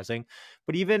advertising,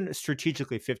 but even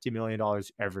strategically $50 million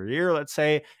every year, let's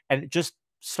say, and just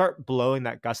start blowing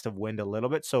that gust of wind a little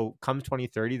bit. So come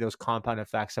 2030, those compound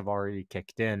effects have already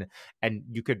kicked in, and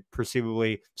you could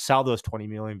perceivably sell those 20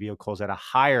 million vehicles at a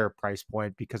higher price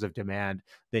point because of demand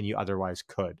than you otherwise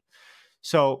could.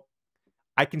 So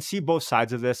I can see both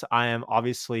sides of this. I am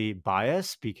obviously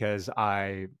biased because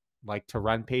I like to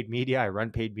run paid media. I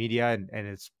run paid media, and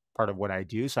it's part of what I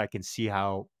do. So I can see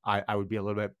how I would be a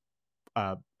little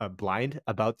bit blind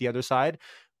about the other side.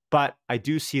 But I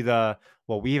do see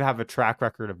we have a track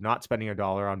record of not spending a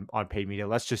dollar on paid media.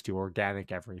 Let's just do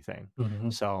organic everything.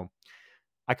 Mm-hmm. So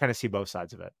I kind of see both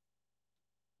sides of it.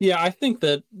 Yeah, I think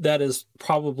that is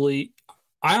probably,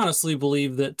 I honestly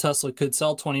believe that Tesla could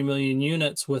sell 20 million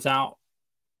units without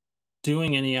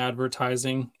doing any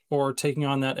advertising or taking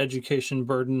on that education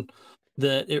burden,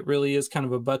 that it really is kind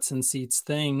of a butts and seats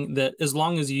thing, that as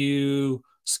long as you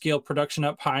scale production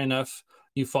up high enough,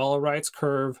 you follow Wright's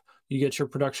curve, you get your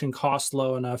production cost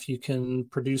low enough, you can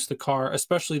produce the car,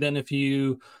 especially then if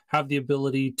you have the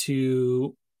ability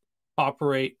to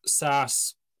operate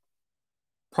SaaS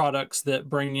products that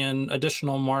bring in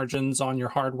additional margins on your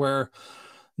hardware,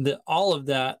 that all of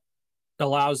that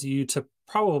allows you to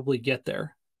probably get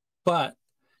there. But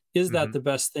is that the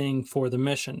best thing for the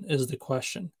mission is the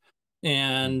question.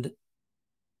 And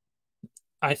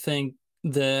I think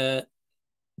that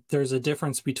there's a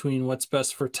difference between what's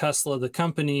best for Tesla, the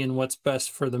company, and what's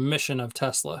best for the mission of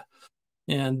Tesla.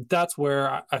 And that's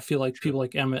where I feel like people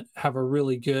like Emmett have a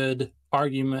really good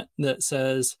argument that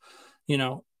says,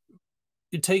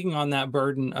 taking on that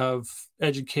burden of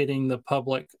educating the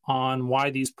public on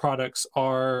why these products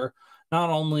are not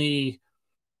only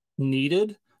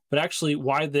needed, but actually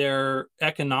why they're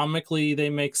economically they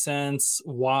make sense,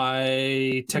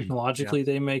 why technologically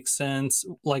they make sense,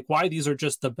 like why these are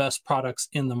just the best products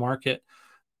in the market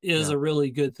is a really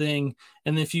good thing.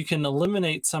 And if you can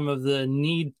eliminate some of the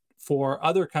need for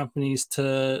other companies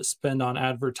to spend on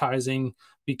advertising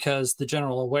because the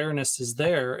general awareness is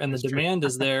there and the demand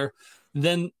is there,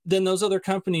 then those other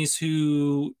companies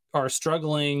who are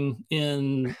struggling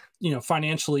in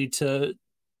financially to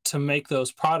make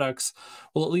those products,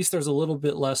 well, at least there's a little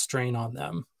bit less strain on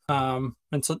them.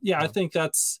 And so, yeah, I think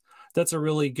that's a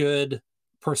really good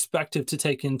perspective to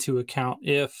take into account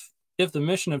if the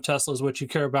mission of Tesla is what you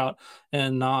care about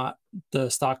and not the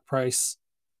stock price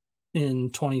in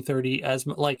 2030. As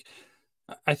like,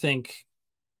 I think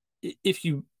if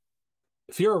you're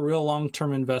a real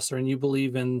long-term investor and you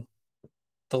believe in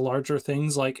the larger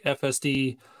things like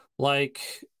FSD, like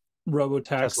Tesla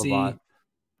robotaxi, bot.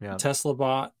 Yeah. Tesla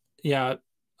bot, yeah,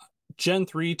 Gen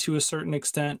 3 to a certain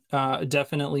extent,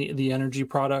 definitely the energy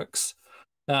products,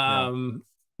 Yeah.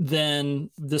 then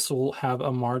this will have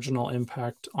a marginal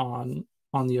impact on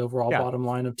the overall Yeah. bottom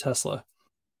line of Tesla.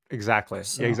 Exactly. Yeah,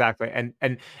 So, exactly.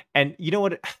 And you know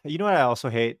what? You know what I also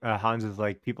hate, Hans, is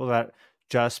like people that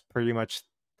just pretty much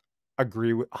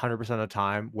agree with 100% of the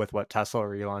time with what Tesla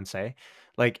or Elon say.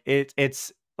 Like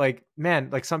it's like, man,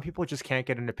 like some people just can't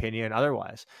get an opinion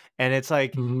otherwise. And it's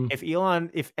like mhm, if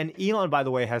and Elon, by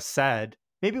the way, has said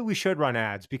maybe we should run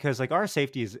ads because like our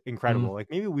safety is mhm, incredible. Like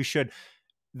maybe we should.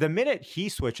 The minute he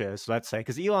switches, let's say,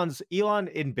 because Elon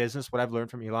in business, what I've learned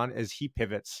from Elon is he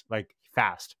pivots like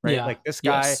fast, right? yeah, Like this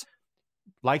guy yes,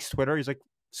 likes Twitter. He's like,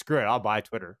 screw it, I'll buy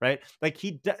Twitter, right? Like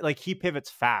like he pivots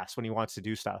fast when he wants to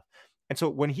do stuff. And so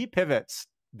when he pivots,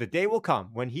 the day will come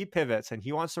when he pivots and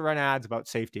he wants to run ads about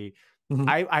safety. mhm,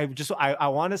 I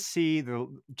want to see the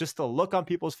look on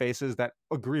people's faces that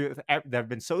agree with that have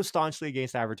been so staunchly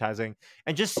against advertising,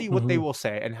 and just see what they mhm, will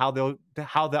say and how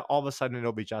that all of a sudden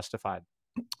it'll be justified.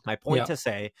 My point yeah, to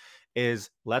say is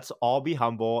let's all be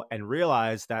humble and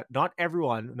realize that not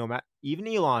everyone, no matter even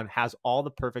Elon, has all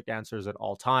the perfect answers at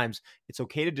all times. It's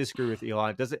okay to disagree with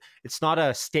Elon. It's not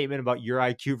a statement about your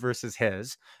IQ versus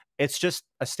his. It's just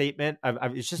a statement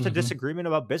it's just a mhm, disagreement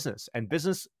about business. And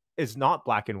business is not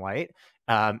black and white.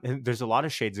 And there's a lot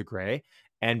of shades of gray.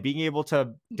 And being able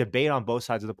to debate on both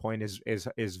sides of the point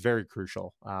is very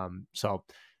crucial.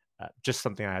 Just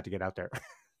something I had to get out there.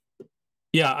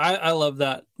 yeah. I love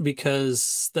that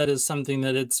because that is something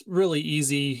that it's really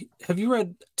easy. Have you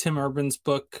read Tim Urban's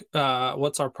book,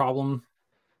 "What's Our Problem,"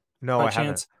 No, by I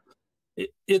haven't. chance?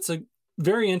 It's a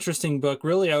very interesting book.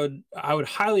 Really, I would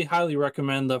highly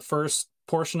recommend the first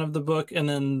portion of the book, and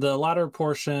then the latter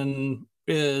portion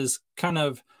is kind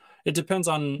of, it depends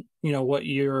on what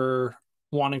you're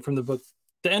wanting from the book.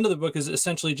 The end of the book is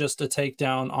essentially just a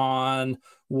takedown on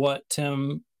what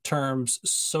Tim terms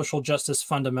social justice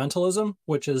fundamentalism,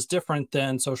 which is different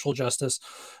than social justice,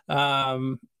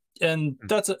 um, and Mm,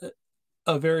 that's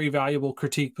a very valuable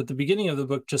critique. But the beginning of the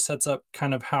book just sets up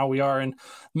kind of how we are. And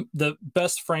the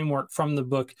best framework from the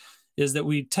book is that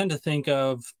we tend to think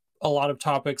of a lot of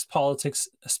topics, politics,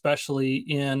 especially,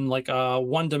 in like a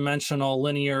one-dimensional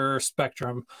linear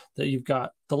spectrum, that you've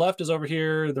got the left is over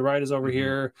here, the right is over mhm.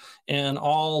 here, and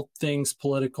all things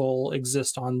political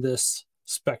exist on this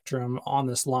spectrum, on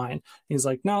this line. He's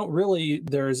like, no, really,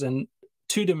 there's an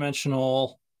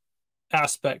two-dimensional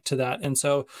aspect to that. And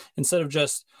so instead of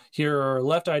just here are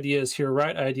left ideas, here are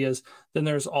right ideas, then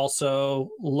there's also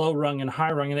low rung and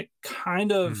high rung. And it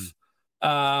kind Mm, of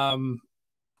um,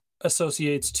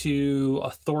 associates to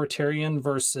authoritarian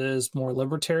versus more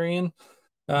libertarian.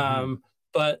 mhm.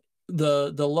 But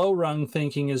the low rung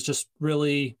thinking is just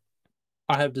really,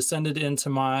 I have descended into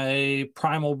my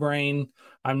primal brain.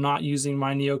 I'm not using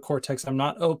my neocortex. I'm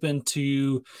not open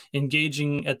to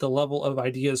engaging at the level of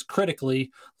ideas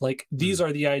critically. Like, these Mm.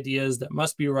 are the ideas that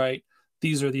must be right.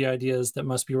 These are the ideas that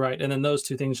must be right. And then those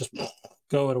two things just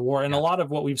go at a war. And a Yeah. lot of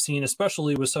what we've seen,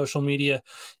 especially with social media,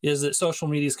 is that social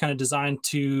media is kind of designed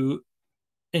to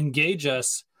engage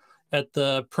us at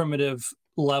the primitive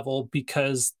level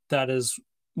because that is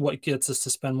what gets us to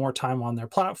spend more time on their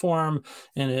platform,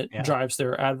 and it Yeah. drives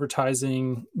their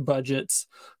advertising budgets.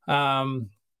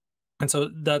 And so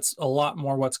that's a lot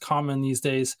more what's common these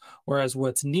days. Whereas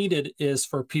what's needed is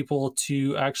for people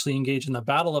to actually engage in the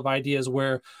battle of ideas,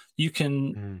 where you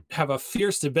can Mm. have a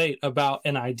fierce debate about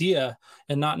an idea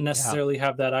and not Yeah. necessarily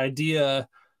have that idea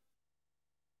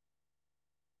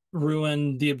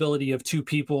ruin the ability of two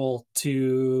people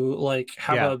to like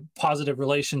have Yeah. a positive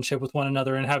relationship with one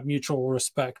another and have mutual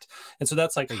respect. And so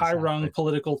that's like high rung Exactly.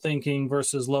 political thinking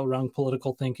versus low rung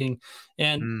political thinking.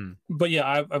 And Mm. but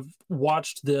yeah, I've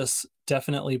watched this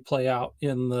definitely play out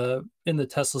in the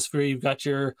Tesla sphere. You've got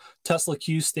your Tesla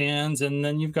Q stands, and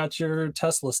then you've got your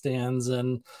Tesla stands,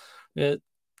 and it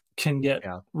can get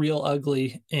Yeah. real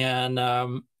ugly. And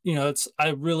it's, I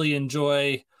really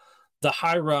enjoy the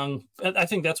high rung. I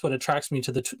think that's what attracts me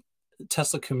to the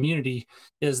Tesla community,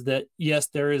 is that yes,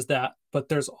 there is that, but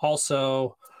there's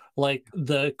also like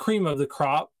the cream of the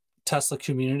crop. Tesla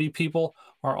community people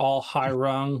are all high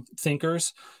rung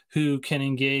thinkers who can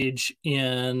engage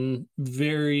in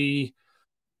very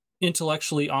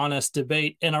intellectually honest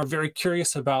debate and are very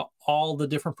curious about all the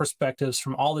different perspectives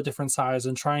from all the different sides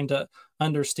and trying to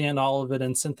understand all of it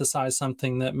and synthesize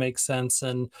something that makes sense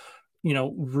and, you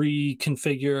know,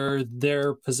 reconfigure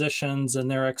their positions and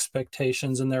their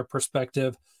expectations and their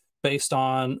perspective based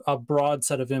on a broad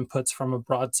set of inputs from a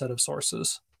broad set of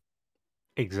sources.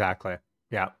 Exactly.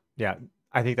 Yeah. Yeah.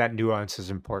 I think that nuance is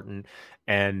important,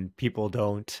 and people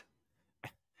don't.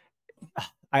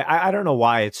 I don't know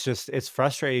why. It's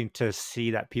frustrating to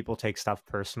see that people take stuff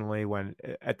personally when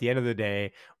at the end of the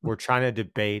day, we're trying to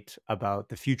debate about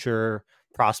the future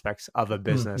prospects of a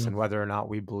business Mm-hmm. and whether or not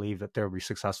we believe that they'll be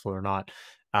successful or not.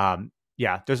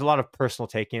 Yeah, there's a lot of personal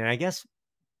taking, and I guess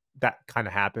that kind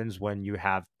of happens when you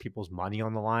have people's money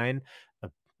on the line, uh,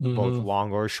 both Mm-hmm.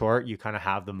 long or short. You kind of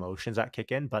have the motions that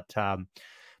kick in, but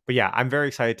yeah, I'm very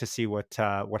excited to see what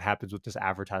happens with this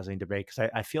advertising debate, because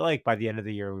I feel like by the end of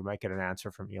the year we might get an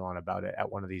answer from Elon about it at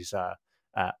one of these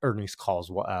earnings calls,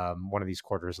 one of these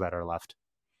quarters that are left.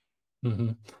 Mm-hmm.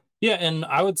 Yeah, and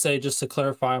I would say, just to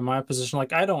clarify my position,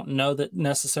 like, I don't know that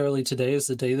necessarily today is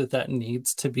the day that that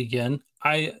needs to begin.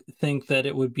 I think that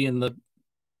it would be in the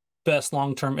best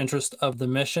long-term interest of the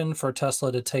mission for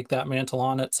Tesla to take that mantle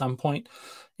on at some point.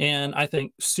 And I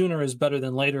think sooner is better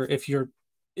than later. If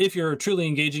you're truly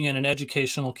engaging in an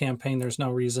educational campaign, there's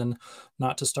no reason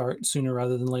not to start sooner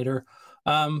rather than later.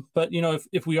 But you know,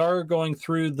 if we are going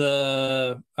through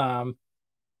the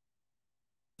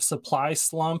supply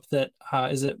slump, that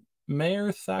is it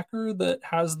Mayor Thacker that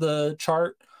has the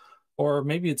chart, or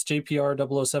maybe it's JPR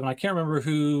 007. I can't remember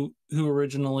who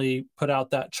originally put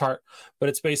out that chart, but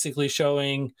it's basically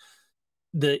showing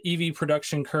the EV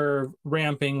production curve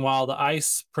ramping while the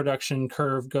ICE production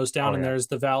curve goes down, Oh and yeah, there's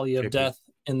the valley of JP. death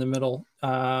in the middle.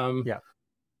 Yeah.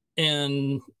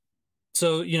 And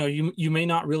so, you know, you may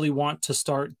not really want to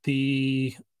start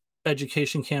the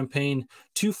education campaign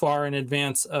too far in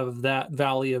advance of that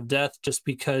valley of death, just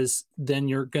because then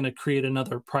you're going to create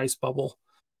another price bubble.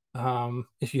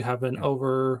 If you have an Yeah.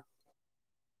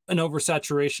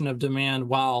 oversaturation of demand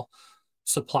while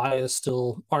supply is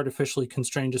still artificially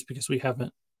constrained, just because we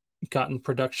haven't gotten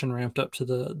production ramped up to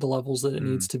the levels that it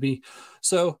needs Mm, to be.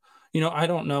 So, you know, I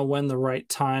don't know when the right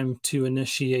time to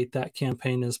initiate that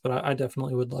campaign is, but I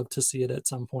definitely would love to see it at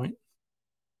some point.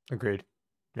 agreed.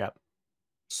 Yeah.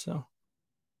 So,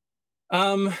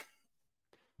 um,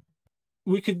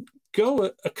 we could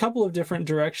go a couple of different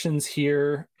directions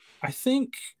here. I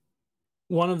think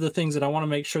one of the things that I want to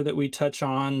make sure that we touch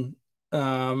on,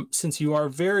 since you are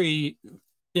very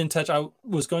in touch, I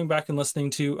was going back and listening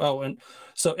to, and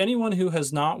so anyone who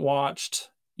has not watched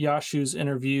Yashu's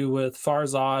interview with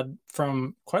Farzad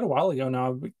from quite a while ago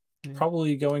now, Yeah.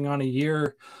 probably going on a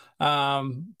year,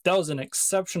 that was an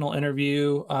exceptional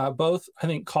interview. Both, I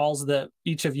think, calls that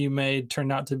each of you made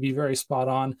turned out to be very spot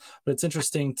on, but it's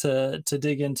interesting to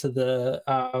dig into the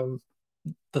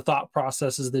thought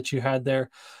processes that you had there.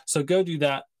 So go do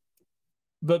that.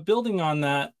 But building on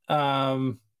that,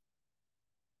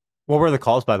 What were the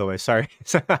calls, by the way? Sorry,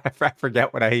 I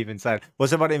forget what I even said.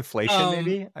 Was it about inflation? um,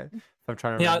 Maybe if I'm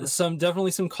trying to yeah, remember.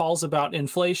 definitely some calls about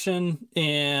inflation,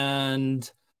 and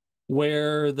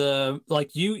where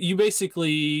you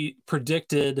basically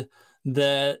predicted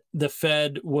that the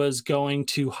Fed was going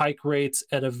to hike rates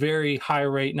at a very high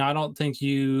rate. Now, I don't think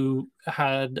you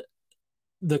had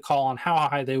the call on how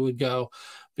high they would go,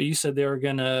 but you said they were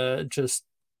going to just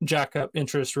jack up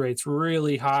interest rates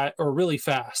really high or really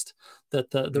fast, that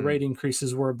the Mm, rate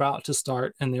increases were about to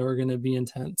start and they were going to be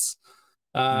intense.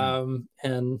 mm,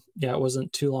 And yeah, it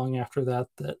wasn't too long after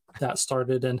that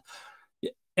started. And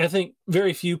I think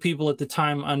very few people at the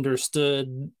time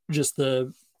understood just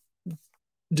the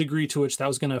degree to which that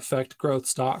was going to affect growth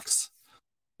stocks.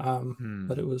 But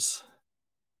mm. it was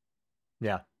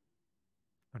Yeah, uh,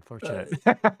 unfortunate.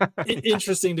 Yeah.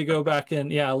 interesting to go back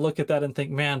and look at that and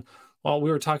think, man, while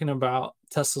we were talking about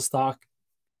Tesla stock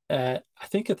at, I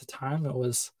think at the time it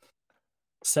was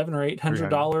 $300. $700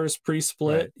 or $800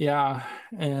 pre-split. Right. Yeah.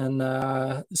 And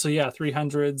so yeah,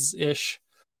 300s ish.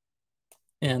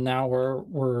 And now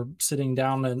we're sitting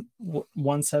down at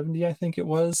 170, I think it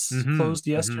was, Mm-hmm. closed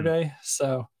Mm-hmm. yesterday.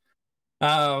 So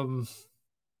um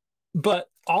but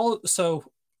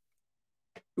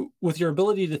with your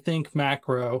ability to think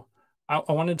macro, I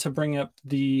wanted to bring up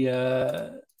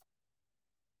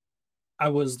I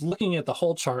was looking at the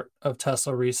whole chart of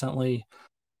Tesla recently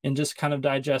and just kind of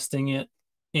digesting it.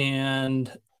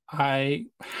 And I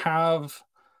have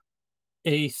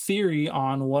a theory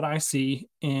on what I see,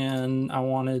 and I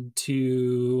wanted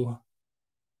to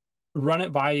run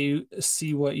it by you,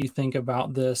 see what you think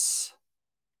about this.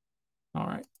 All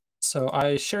right. So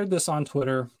I shared this on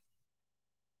Twitter.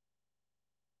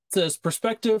 says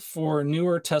perspective for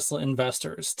newer Tesla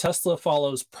investors. Tesla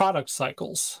follows product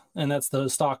cycles, and that's the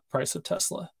stock price of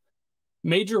Tesla.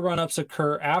 Major run-ups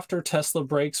occur after Tesla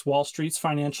breaks Wall Street's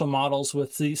financial models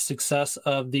with the success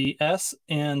of the S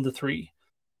and the 3.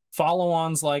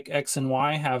 Follow-ons like X and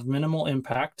Y have minimal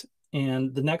impact,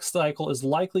 and the next cycle is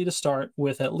likely to start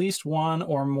with at least one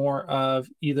or more of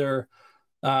either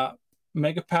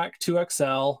Megapack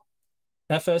 2XL,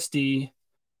 FSD,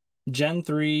 Gen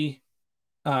 3.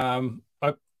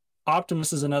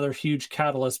 Optimus is another huge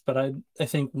catalyst, but I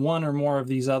think one or more of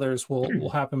these others will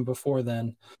happen before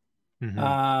then.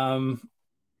 I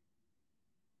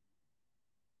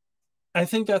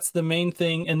think that's the main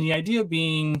thing, and the idea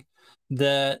being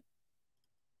that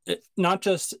not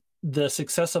just the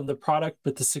success of the product,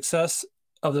 but the success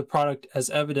of the product as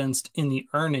evidenced in the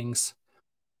earnings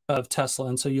of Tesla.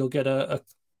 And so you'll get a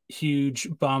huge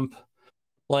bump.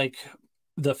 Like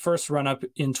the first run-up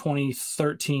in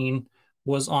 2013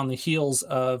 was on the heels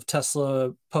of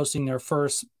Tesla posting their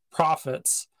first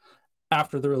profits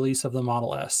after the release of the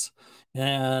Model S.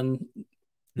 And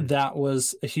that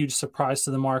was a huge surprise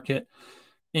to the market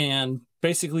and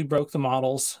basically broke the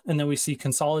models. And then we see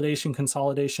consolidation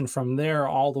from there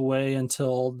all the way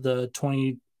until the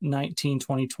 2019,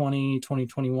 2020,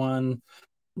 2021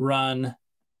 run.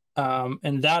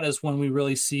 And that is when we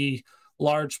really see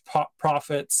large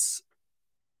profits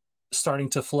starting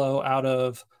to flow out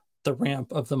of the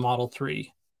ramp of the Model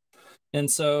 3.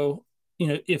 And so, you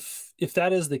know, if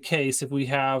that is the case, if we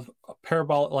have a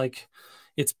parabolic, like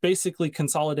it's basically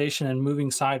consolidation and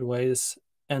moving sideways,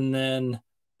 and then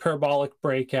parabolic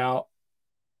breakout,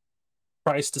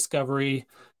 price discovery,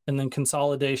 and then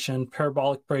consolidation,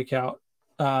 parabolic breakout,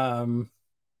 price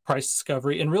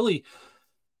discovery. And really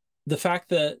the fact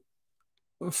that,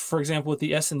 for example, with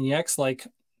the S and the X, like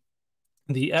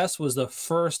the S was the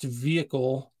first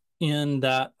vehicle in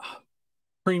that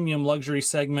premium luxury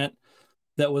segment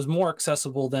that was more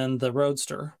accessible than the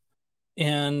Roadster.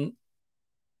 And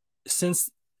since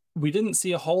we didn't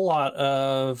see a whole lot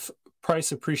of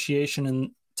price appreciation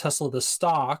in Tesla, the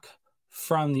stock,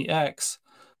 from the X,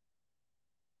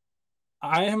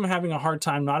 I am having a hard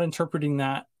time not interpreting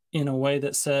that in a way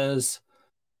that says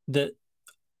that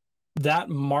that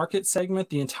market segment,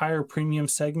 the entire premium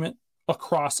segment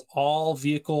across all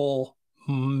vehicle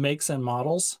makes and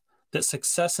models, that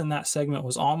success in that segment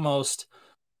was almost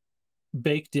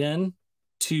baked in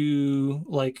to,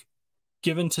 like,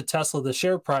 given to Tesla, the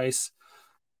share price,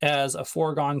 as a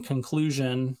foregone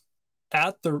conclusion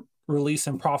at the release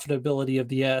and profitability of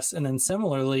the S. And then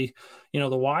similarly, you know,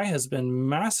 the Y has been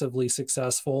massively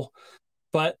successful,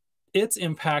 but its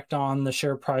impact on the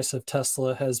share price of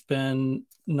Tesla has been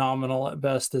nominal at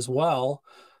best as well.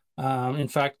 In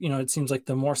fact, you know, it seems like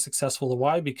the more successful the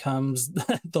Y becomes,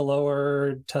 the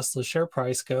lower Tesla's share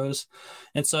price goes.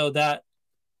 And so that,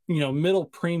 you know, middle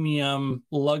premium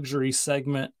luxury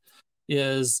segment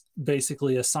is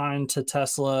basically assigned to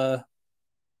Tesla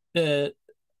in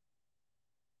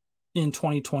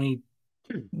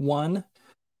 2021.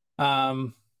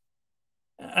 And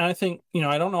I think, you know,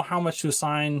 I don't know how much to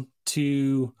assign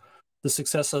to the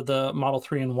success of the Model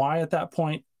 3 and Y at that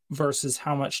point versus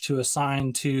how much to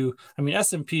assign to, I mean,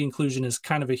 S&P inclusion is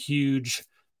kind of a huge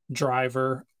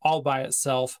driver all by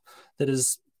itself that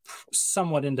is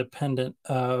somewhat independent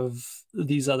of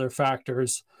these other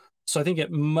factors. So I think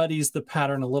it muddies the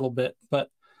pattern a little bit. But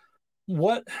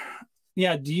do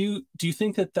you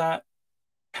think that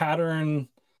pattern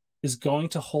is going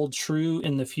to hold true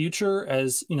in the future,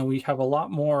 as, you know, we have a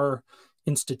lot more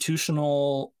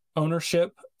institutional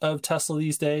ownership of Tesla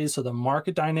these days, so the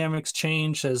market dynamics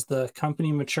change as the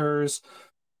company matures?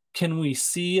 Can we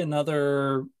see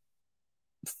another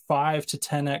 5 to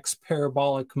 10x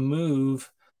parabolic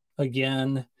move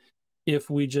again if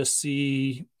we just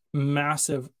see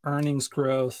massive earnings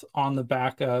growth on the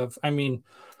back of, I mean,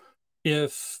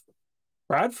 if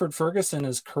Bradford Ferguson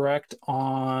is correct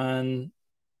on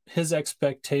his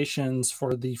expectations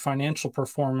for the financial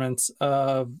performance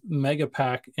of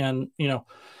Megapack, and, you know,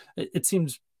 it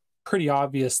seems pretty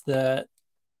obvious that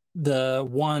the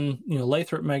one, you know,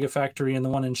 Lathrop Megafactory and the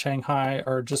one in Shanghai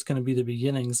are just going to be the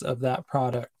beginnings of that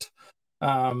product.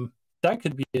 That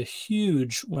could be a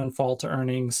huge windfall to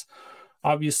earnings.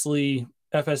 Obviously,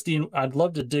 FSD, I'd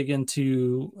love to dig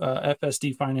into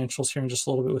FSD financials here in just a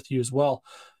little bit with you as well.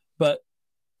 But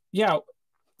yeah,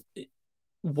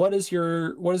 what is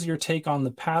your take on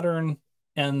the pattern?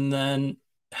 And then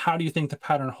how do you think the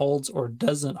pattern holds or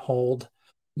doesn't hold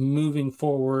moving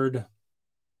forward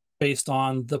based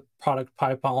on the product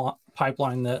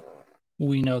pipeline that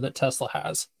we know that Tesla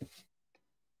has?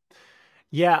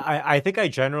 Yeah, I think I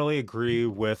generally agree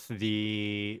with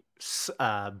the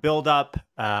build up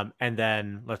and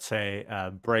then let's say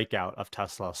breakout of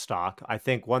Tesla stock. I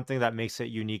think one thing that makes it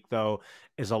unique though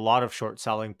is a lot of short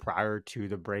selling prior to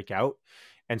the breakout.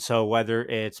 And so whether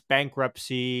it's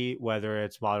bankruptcy, whether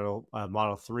it's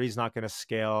Model 3 is not going to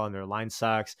scale and their line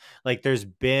sucks, like there's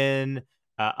been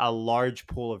a large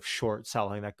pool of short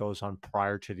selling that goes on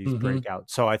prior to these Mm-hmm. breakouts.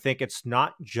 So I think it's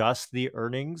not just the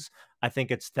earnings. I think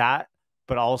it's that,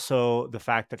 but also the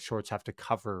fact that shorts have to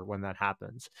cover when that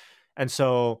happens. And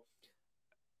so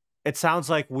it sounds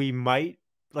like we might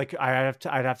like I'd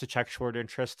have to check short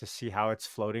interest to see how it's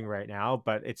floating right now,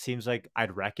 but it seems like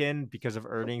I'd reckon because of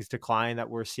earnings decline that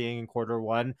we're seeing in quarter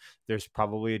 1, there's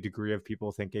probably a degree of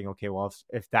people thinking, okay, well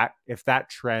if that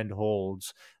trend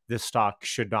holds, this stock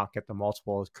should not get the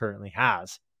multiple it currently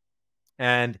has.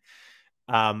 And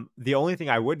the only thing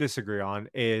I would disagree on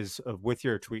is with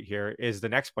your tweet here is the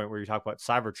next point where you talk about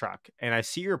Cybertruck. And I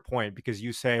see your point because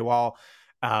you say, well,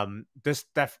 this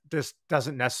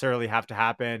doesn't necessarily have to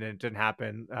happen, and it didn't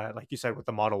happen, like you said, with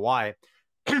the Model Y.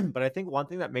 But I think one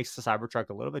thing that makes the Cybertruck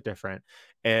a little bit different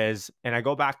is, and I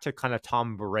go back to kind of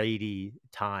Tom Brady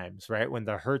times, right? When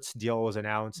the Hertz deal was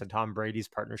announced and Tom Brady's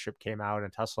partnership came out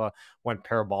and Tesla went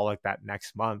parabolic that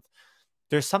next month.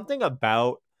 There's something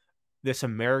about this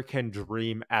American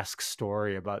dream-esque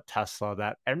story about Tesla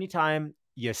that anytime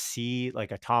you see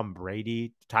like a Tom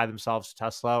Brady tie themselves to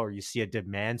Tesla, or you see a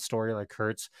demand story like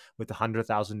Hertz with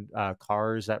 100,000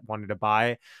 cars that wanted to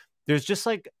buy, there's just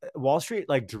like Wall Street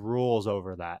like drools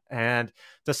over that. And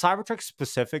the Cybertruck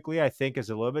specifically, I think,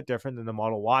 is a little bit different than the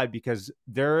Model Y because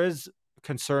there is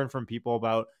concern from people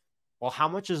about, well, how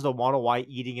much is the Model Y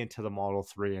eating into the Model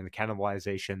 3 and the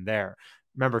cannibalization there?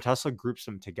 Remember, Tesla groups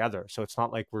them together, so it's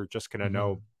not like we're just going to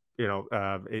Mm-hmm.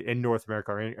 know, in North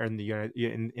America or in the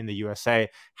in the USA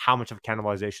how much of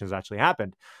cannibalization has actually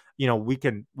happened. We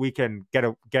can get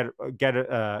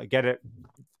it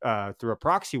through a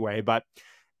proxy way, but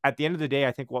at the end of the day,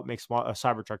 I think what makes a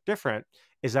Cybertruck different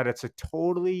is that it's a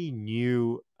totally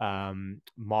new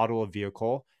model of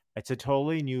vehicle. It's a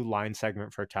totally new line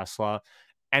segment for Tesla,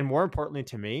 and more importantly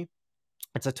to me,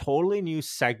 it's a totally new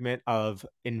segment of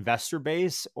investor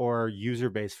base or user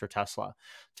base for Tesla.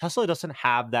 Tesla doesn't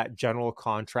have that general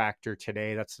contractor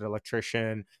today that's an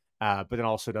electrician, but then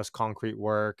also does concrete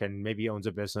work and maybe owns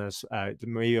a business,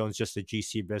 maybe owns just a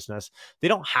GC business. They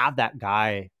don't have that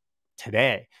guy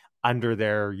today under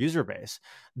their user base.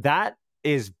 That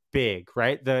is big,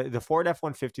 right? The Ford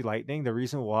F-150 Lightning, the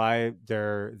reason why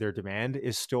their demand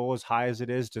is still as high as it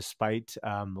is, despite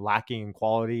lacking in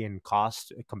quality and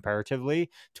cost comparatively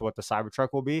to what the Cybertruck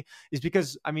will be, is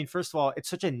because, I mean, first of all, it's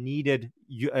such a needed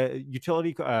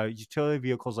utility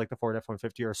vehicles like the Ford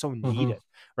F-150 are so Mm-hmm. needed,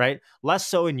 right? Less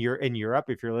so in Europe.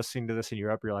 If you're listening to this in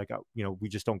Europe, you're like, oh, we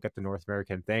just don't get the North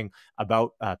American thing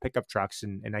about pickup trucks,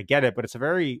 and I get it, but it's a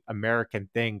very American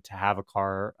thing to have a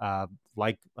car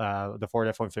like the Ford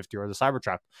F-150 or the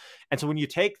Cybertruck. And so when you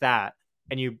take that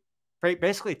and you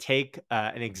basically take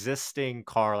an existing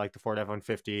car like the Ford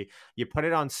F-150, you put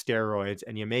it on steroids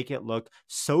and you make it look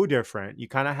so different, you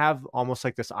kind of have almost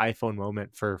like this iPhone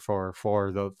moment for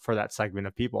that segment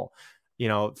of people.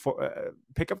 For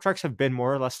pickup trucks have been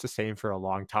more or less the same for a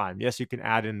long time. Yes, you can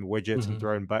add in widgets and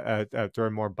Mm-hmm. throw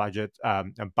in more budget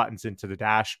and buttons into the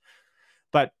dash,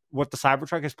 but what the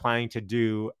Cybertruck is planning to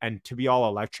do, and to be all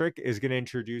electric, is going to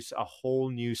introduce a whole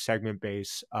new segment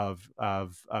base of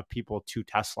people to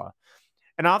Tesla.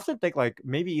 And I often think like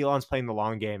maybe Elon's playing the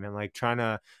long game and like trying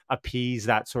to appease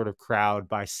that sort of crowd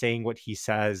by saying what he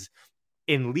says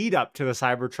in lead up to the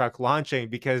Cybertruck launching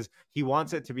because he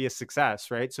wants it to be a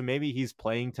success, right? So maybe he's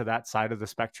playing to that side of the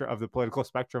spectrum of the political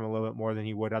spectrum a little bit more than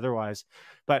he would otherwise.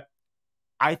 But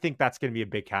I think that's going to be a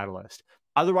big catalyst.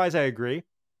 Otherwise, I agree.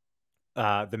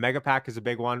 The mega pack is a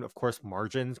big one. Of course,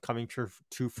 margins coming to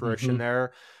fruition Mm-hmm.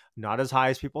 there. Not as high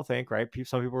as people think, right?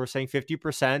 Some people were saying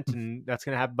 50%, and that's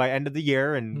going to happen by end of the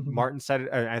year. And Mm-hmm. Martin said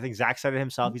it, I think Zach said it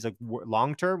himself. He's like,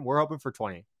 long term, we're hoping for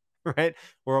 20, right?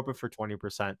 We're hoping for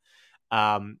 20%.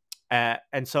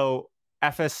 And so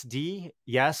FSD,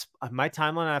 yes, my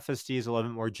timeline on FSD is a little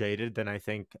bit more jaded than I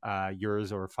think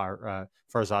yours or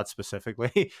Farzad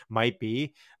specifically might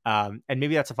be. And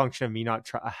maybe that's a function of me not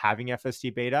having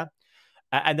FSD beta.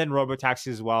 And then robotaxi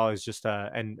as well is just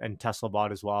and Tesla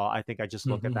bot as well. I think I just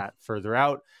look at Mm-hmm. that further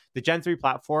out. The Gen 3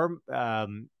 platform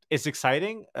is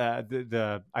exciting. I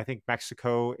think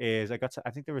Mexico is. I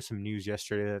think there was some news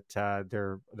yesterday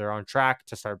that they're on track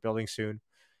to start building soon.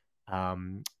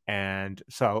 And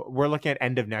so we're looking at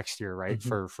end of next year, right?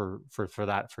 Mm-hmm. For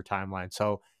that for timeline.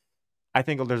 So I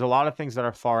think there's a lot of things that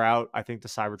are far out. I think the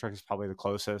Cybertruck is probably the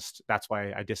closest. That's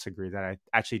why I disagree that I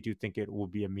actually do think it will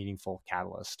be a meaningful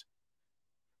catalyst.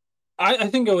 I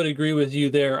think I would agree with you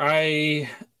there.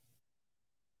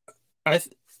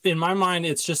 In my mind,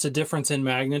 it's just a difference in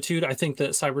magnitude. I think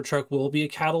that Cybertruck will be a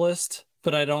catalyst,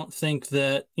 but I don't think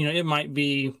that, it might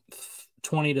be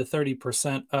 20 to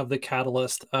 30% of the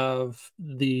catalyst of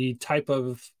the type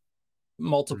of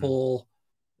multiple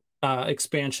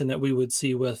expansion that we would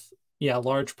see with,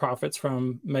 large profits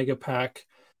from Megapack,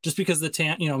 just because the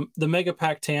TAM, the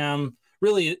Megapack TAM,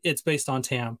 really it's based on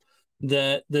TAM.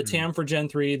 The TAM for Gen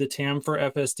 3, the TAM for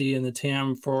FSD, and the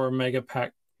TAM for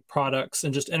Megapack products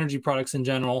and just energy products in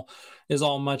general is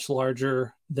all much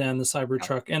larger than the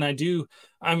Cybertruck. And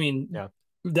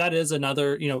that is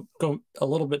another, go a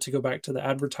little bit to go back to the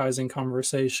advertising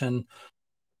conversation.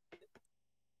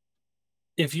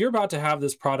 If you're about to have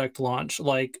this product launch,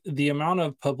 like the amount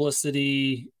of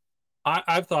publicity,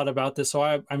 I've thought about this. So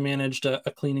I managed a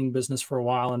cleaning business for a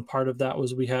while, and part of that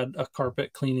was we had a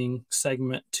carpet cleaning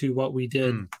segment to what we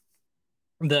did.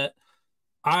 That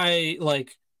I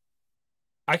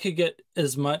could get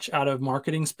as much out of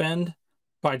marketing spend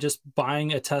by just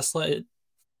buying a Tesla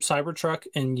Cybertruck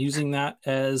and using that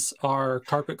as our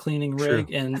carpet cleaning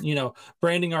rig, and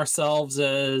branding ourselves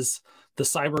as the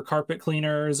cyber carpet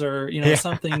cleaners, or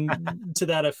something to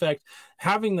that effect.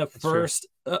 Having the first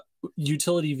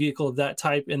utility vehicle of that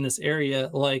type in this area,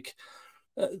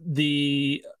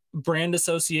 the brand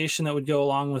association that would go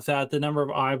along with that, the number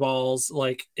of eyeballs,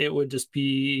 it would just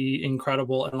be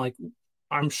incredible. And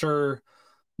I'm sure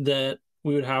that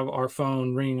we would have our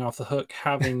phone ringing off the hook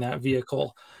having that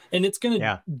vehicle, and it's going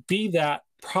to be that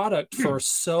product for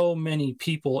so many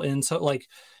people. And so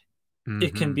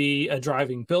it can be a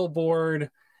driving billboard.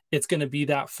 It's going to be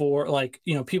that for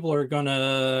people are going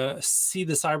to see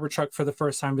the Cybertruck for the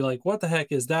first time, be like, what the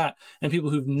heck is that? And people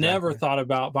who've never thought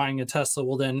about buying a Tesla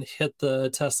will then hit the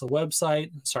Tesla website,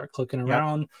 start clicking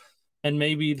around, and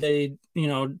maybe they,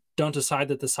 don't decide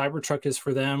that the Cybertruck is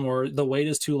for them, or the wait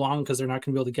is too long because they're not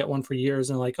going to be able to get one for years.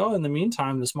 And in the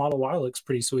meantime, this Model Y looks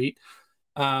pretty sweet.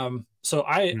 So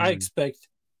I expect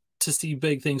to see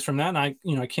big things from that.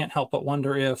 And I can't help but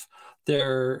wonder if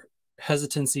their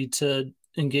hesitancy to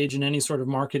engage in any sort of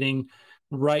marketing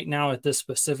right now at this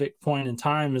specific point in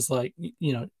time is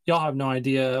y'all have no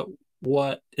idea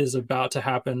what is about to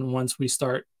happen once we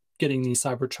start getting these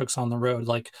Cybertrucks on the road.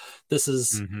 This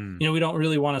is, we don't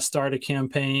really want to start a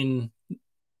campaign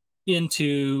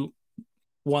into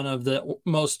one of the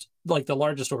most, the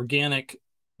largest organic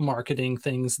marketing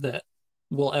things that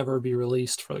will ever be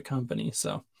released for the company.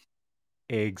 So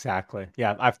exactly.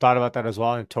 Yeah, I've thought about that as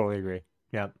well, and totally agree.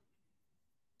 Yeah.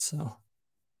 So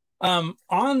on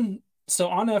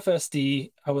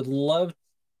FSD, I would love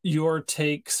your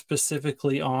take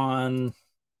specifically on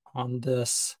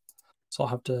this. So I'll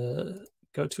have to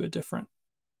go to a different.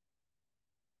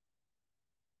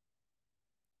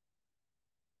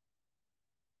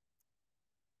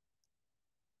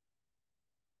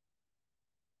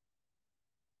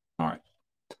 All right.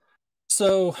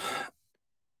 So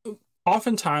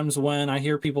oftentimes when I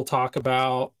hear people talk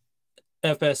about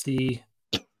FSD,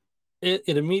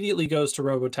 it immediately goes to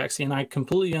robotaxi, and I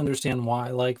completely understand why.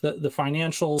 The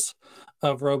financials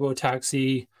of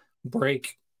robotaxi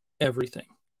break everything.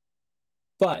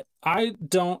 But I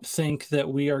don't think that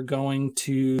we are going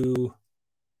to,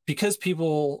 because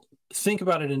people think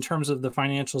about it in terms of the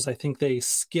financials, I think they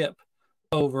skip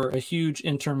over a huge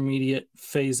intermediate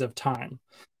phase of time.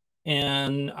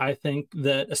 And I think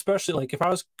that, especially if I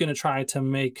was going to try to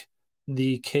make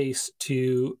the case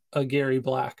to a Gary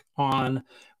Black on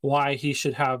why he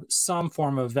should have some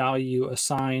form of value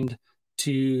assigned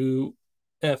to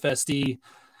FSD,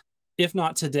 if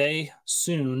not today,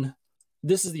 soon,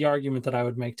 this is the argument that I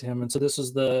would make to him. And so this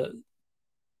is the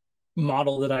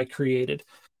model that I created.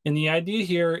 And the idea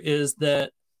here is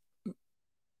that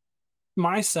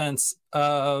my sense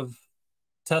of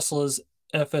Tesla's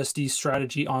FSD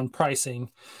strategy on pricing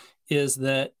is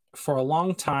that for a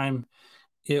long time,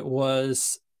 it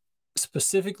was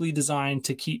specifically designed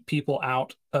to keep people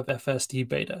out of FSD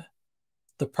beta.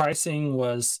 The pricing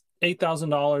was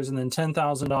 $8,000 and then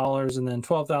 $10,000 and then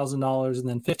 $12,000 and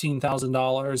then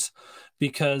 $15,000,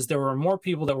 because there were more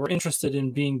people that were interested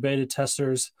in being beta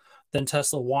testers than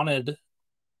Tesla wanted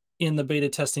in the beta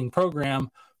testing program,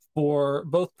 for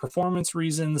both performance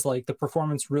reasons, the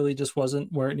performance really just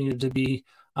wasn't where it needed to be,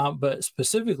 but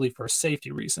specifically for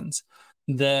safety reasons,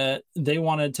 that they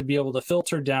wanted to be able to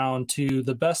filter down to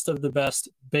the best of the best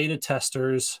beta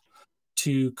testers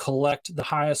to collect the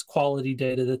highest quality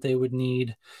data that they would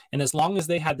need. And as long as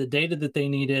they had the data that they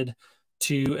needed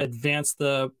to advance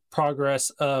the progress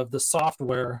of the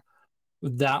software,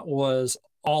 that was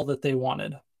all that they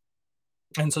wanted.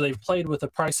 And so they played with a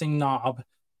pricing knob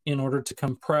in order to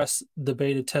compress the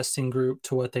beta testing group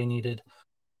to what they needed.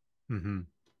 Mm-hmm.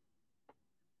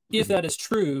 If that is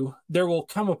true, there will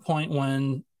come a point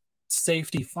when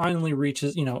safety finally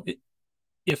reaches,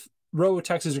 if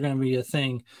robotaxis are going to be a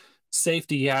thing,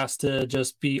 safety has to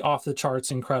just be off the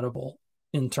charts incredible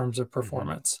in terms of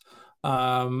performance.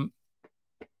 Mm-hmm.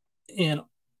 And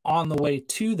on the way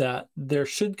to that, there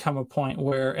should come a point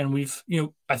where, and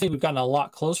I think we've gotten a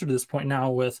lot closer to this point now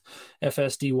with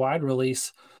FSD wide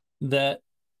release, that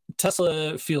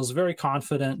Tesla feels very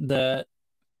confident that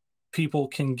people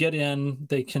can get in,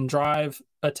 they can drive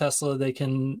a Tesla, they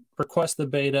can request the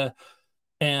beta,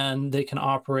 and they can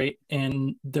operate,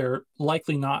 and they're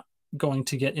likely not going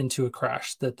to get into a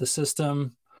crash. That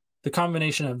the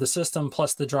combination of the system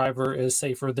plus the driver is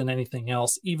safer than anything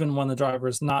else, even when the driver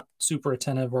is not super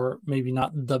attentive or maybe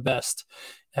not the best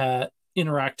at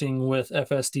interacting with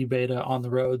FSD beta on the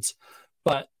roads.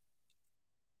 But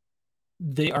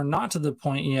they are not to the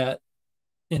point yet,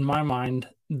 in my mind,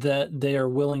 that they are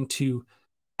willing to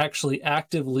actually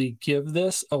actively give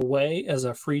this away as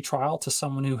a free trial to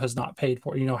someone who has not paid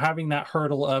for it. Having that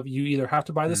hurdle of you either have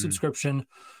to buy the subscription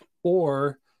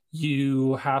or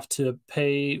you have to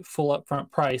pay full upfront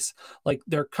price. Like,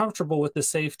 they're comfortable with the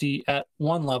safety at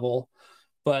one level,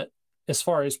 but as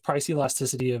far as price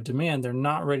elasticity of demand, they're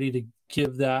not ready to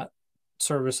give that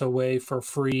service away for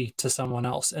free to someone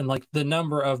else. And like, the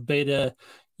number of beta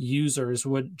users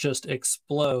would just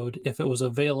explode if it was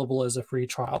available as a free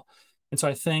trial. And so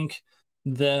I think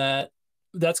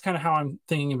that's kind of how I'm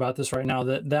thinking about this right now,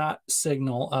 that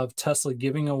signal of Tesla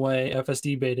giving away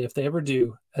FSD beta, if they ever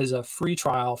do, as a free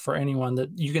trial for anyone,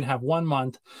 that you can have 1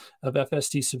 month of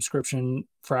FSD subscription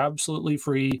for absolutely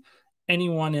free.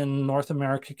 Anyone in North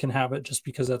America can have it just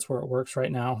because that's where it works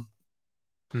right now.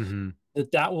 Mm-hmm.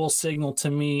 That will signal to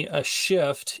me a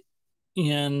shift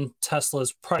in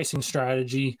Tesla's pricing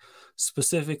strategy,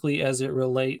 specifically as it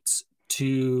relates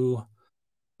to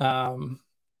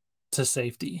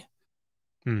safety.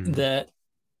 That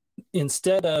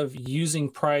instead of using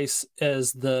price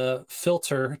as the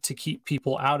filter to keep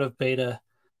people out of beta,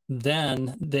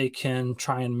 then they can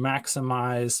try and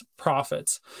maximize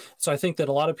profits. So I think that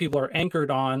a lot of people are anchored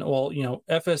on,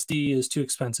 FSD is too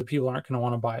expensive, people aren't going to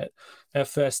want to buy it.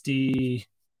 FSD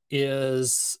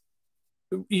is,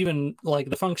 even like,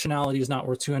 the functionality is not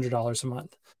worth $200 a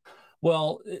month.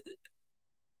 Well,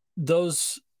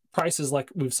 those prices, like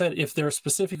we've said, if they're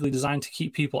specifically designed to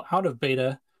keep people out of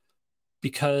beta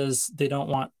because they don't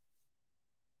want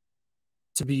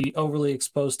to be overly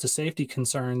exposed to safety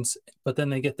concerns, but then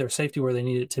they get their safety where they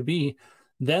need it to be,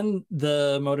 then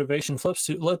the motivation flips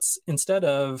to, instead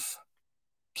of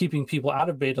keeping people out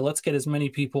of beta, let's get as many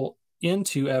people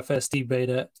into FSD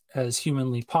beta as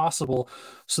humanly possible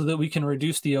so that we can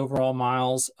reduce the overall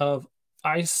miles of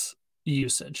ICE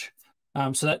usage.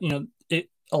 So that, it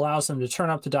allows them to turn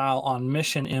up the dial on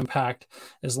mission impact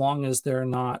as long as they're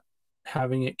not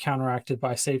having it counteracted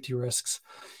by safety risks.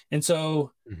 And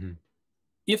so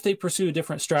if they pursue a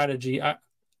different strategy,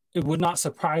 it would not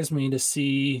surprise me to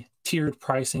see tiered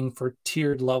pricing for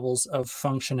tiered levels of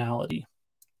functionality.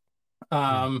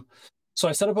 So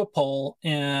I set up a poll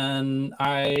and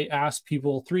I asked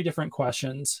people 3 different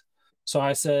questions. So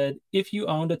I said, if you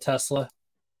owned a Tesla,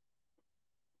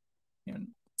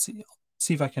 let's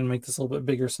see if I can make this a little bit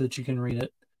bigger so that you can read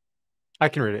it. I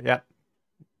can read it, yeah.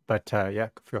 But yeah,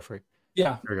 feel free.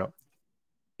 Yeah. There we go.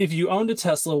 If you owned a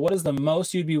Tesla, what is the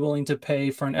most you'd be willing to pay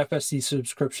for an FSD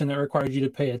subscription that required you to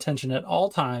pay attention at all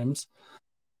times,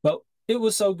 but it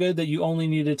was so good that you only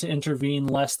needed to intervene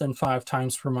less than 5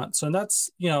 times per month? So that's,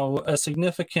 a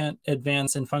significant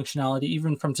advance in functionality,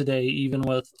 even from today, even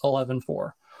with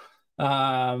 11.4.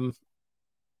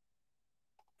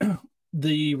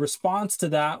 The response to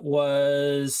that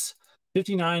was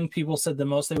 59 people said the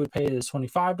most they would pay is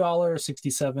 $25.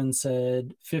 67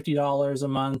 said $50 a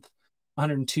month.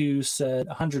 102 said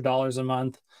 $100 a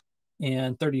month.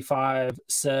 And 35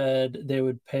 said they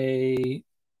would pay,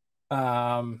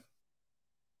 I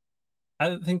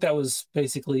think that was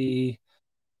basically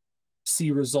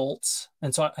see results.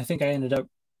 And so I think I ended up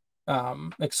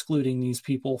excluding these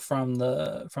people from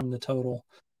the total.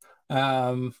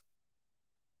 And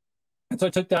so I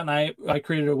took that and I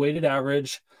created a weighted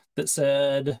average that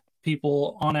said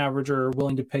people on average are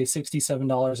willing to pay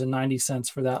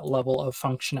 $67.90 for that level of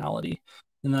functionality.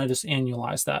 And then I just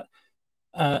annualized that.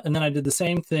 And then I did the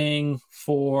same thing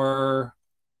for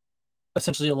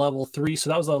essentially a level 3. So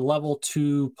that was a level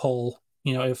 2 poll.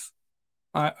 If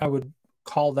I would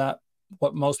call that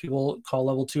what most people call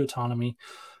level 2 autonomy.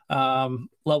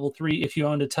 Level 3, if you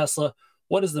owned a Tesla,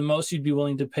 what is the most you'd be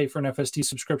willing to pay for an FSD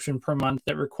subscription per month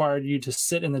that required you to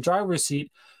sit in the driver's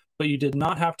seat, but you did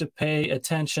not have to pay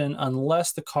attention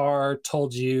unless the car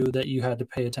told you that you had to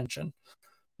pay attention?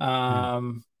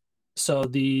 So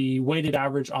the weighted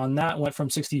average on that went from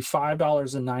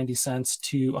 $65.90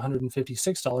 to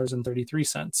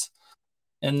 $156.33.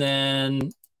 And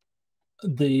then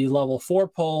the level 4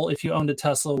 poll, if you owned a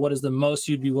Tesla, what is the most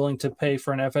you'd be willing to pay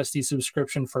for an FSD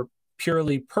subscription for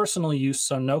purely personal use?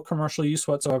 So no commercial use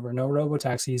whatsoever, no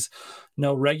robotaxis,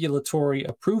 no regulatory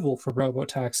approval for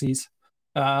robotaxis,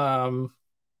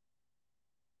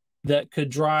 that could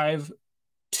drive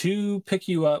to pick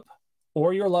you up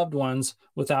or your loved ones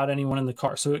without anyone in the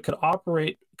car. So it could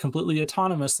operate completely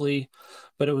autonomously,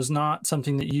 but it was not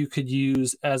something that you could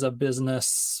use as a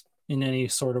business in any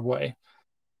sort of way.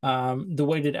 The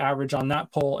weighted average on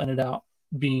that poll ended up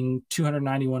being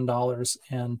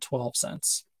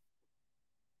 $291.12.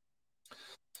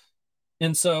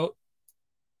 And so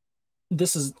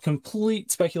this is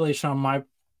complete speculation on my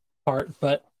part,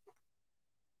 but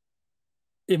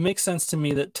it makes sense to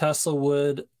me that Tesla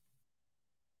would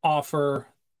offer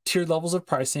tiered levels of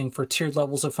pricing for tiered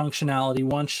levels of functionality.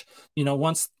 Once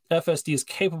FSD is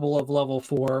capable of level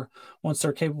 4, once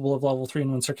they're capable of level 3,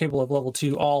 and once they're capable of level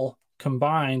 2, all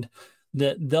combined,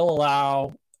 that they'll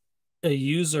allow a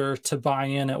user to buy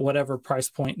in at whatever price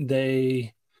point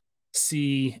they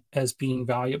see as being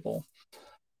valuable.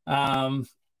 And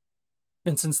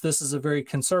since this is a very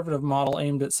conservative model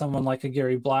aimed at someone like a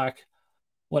Gary Black,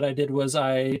 what I did was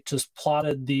I just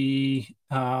plotted the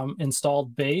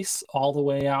installed base all the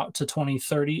way out to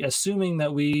 2030, assuming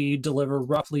that we deliver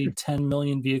roughly 10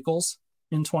 million vehicles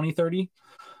in 2030.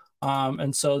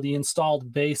 And so the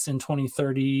installed base in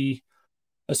 2030,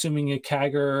 assuming a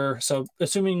CAGR, so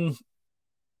assuming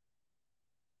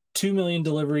 2 million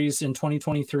deliveries in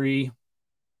 2023,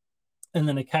 and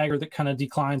then a CAGR that kind of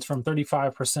declines from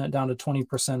 35% down to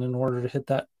 20% in order to hit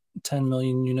that 10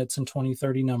 million units in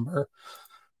 2030 number,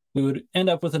 we would end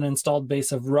up with an installed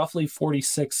base of roughly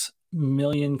 46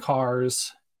 million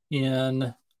cars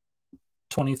in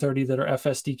 2030 that are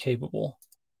FSD capable.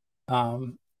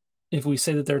 If we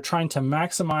say that they're trying to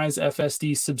maximize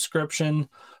FSD subscription,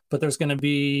 but there's going to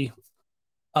be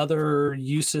other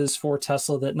uses for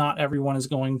Tesla that not everyone is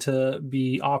going to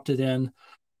be opted in.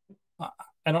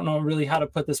 I don't know really how to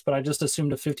put this, but I just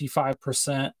assumed a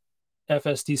 55%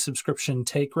 FSD subscription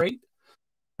take rate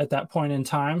at that point in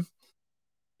time.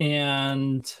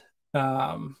 And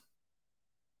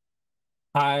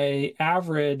I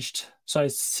averaged, so I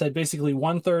said basically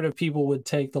 1/3 of people would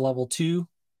take the level 2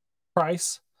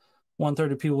 price,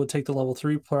 1/3 of people would take the level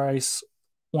 3 price,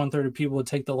 1/3 of people would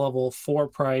take the level 4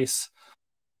 price.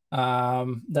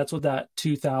 That's what that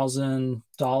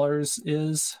 $2,000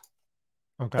 is.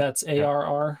 Okay. That's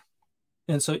ARR.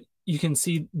 And so you can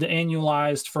see the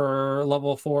annualized for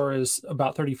level 4 is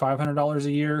about $3,500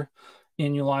 a year.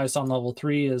 Annualized on level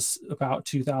 3 is about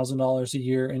 $2,000 a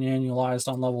year, and annualized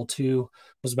on level 2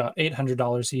 was about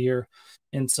 $800 a year.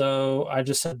 And so I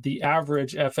just said the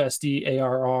average FSD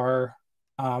ARR,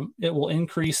 it will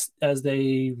increase as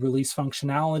they release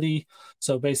functionality.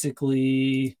 So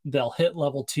basically, they'll hit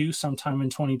level 2 sometime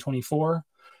in 2024.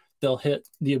 They'll hit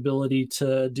the ability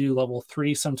to do level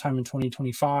 3 sometime in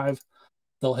 2025.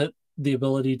 They'll hit the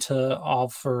ability to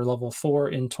offer level 4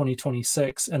 in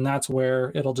 2026. And that's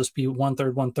where it'll just be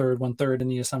 1/3, 1/3, 1/3 in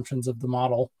the assumptions of the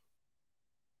model.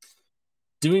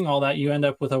 Doing all that, you end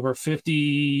up with over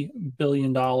 $50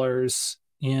 billion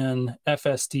in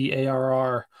FSD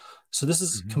ARR. So this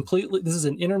is completely, this is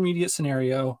an intermediate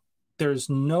scenario. There's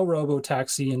no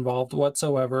robo-taxi involved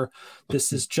whatsoever.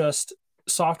 This is just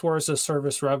software as a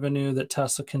service revenue that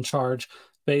Tesla can charge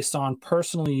based on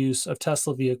personal use of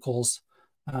Tesla vehicles.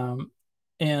 And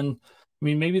I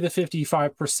mean, maybe the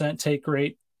 55% take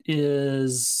rate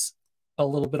is a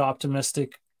little bit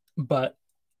optimistic, but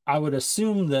I would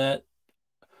assume that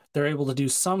they're able to do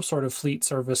some sort of fleet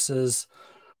services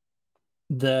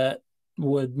that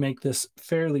would make this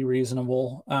fairly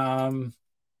reasonable. And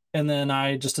then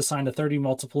I just assigned a 30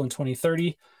 multiple in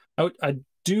 2030. I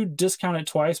do discount it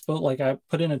twice, but like I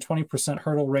put in a 20%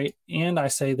 hurdle rate, and I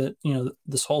say that, you know,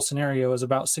 this whole scenario is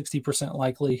about 60%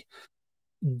 likely.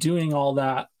 Doing all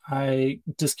that, I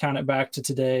discount it back to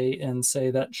today and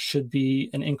say that should be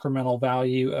an incremental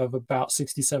value of about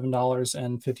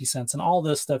 $67.50. And all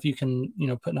this stuff, you can, you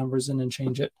know, put numbers in and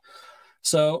change it.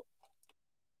 So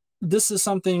this is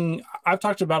something I've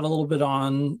talked about a little bit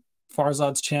on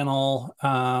Farzad's channel,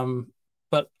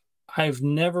 but I've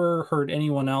never heard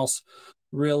anyone else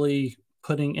really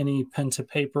putting any pen to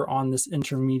paper on this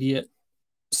intermediate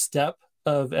step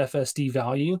of FSD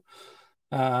value.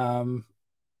 And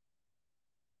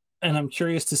I'm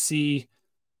curious to see,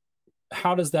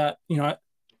 how does that,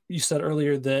 you said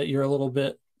earlier that you're a little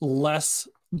bit less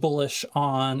bullish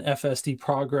on FSD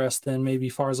progress than maybe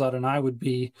Farzad and I would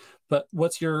be, but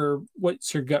what's your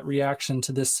gut reaction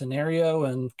to this scenario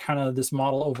and kind of this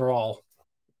model overall?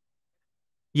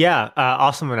 Yeah,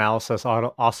 awesome analysis,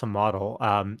 awesome model.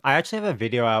 I actually have a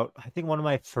video out. I think one of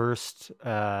my first,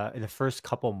 in the first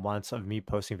couple months of me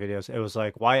posting videos, it was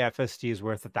like why FSD is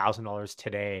worth $1,000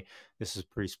 today. This is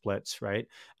pre-splits, right?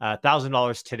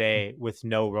 $1,000 today with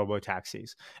no robo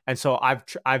taxis. And so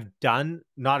I've done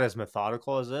not as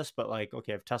methodical as this, but like,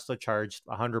 okay, if Tesla charged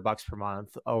 $100 per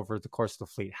month over the course of the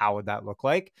fleet, how would that look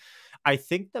like? I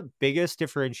think the biggest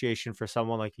differentiation for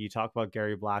someone like you talk about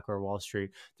Gary Black or Wall Street,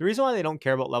 the reason why they don't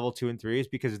care about level 2 and 3 is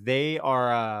because they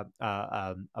are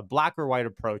a black or white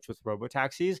approach with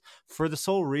robotaxis for the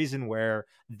sole reason where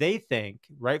they think,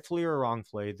 rightfully or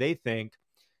wrongfully, they think,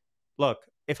 look,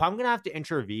 if I'm going to have to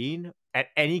intervene at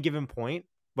any given point,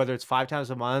 whether it's 5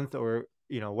 times a month or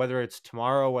whether it's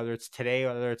tomorrow, whether it's today,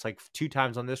 whether it's like 2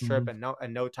 times on this trip and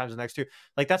no times on the next two,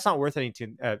 like that's not worth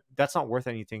anything. That's not worth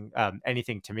anything.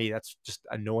 Anything to me. That's just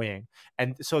annoying.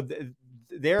 And so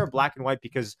they're black and white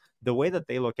because the way that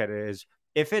they look at it is,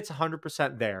 if it's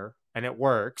 100% there and it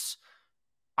works,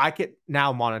 I could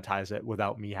now monetize it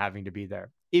without me having to be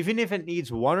there. Even if it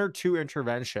needs 1 or 2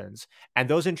 interventions, and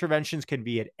those interventions can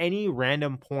be at any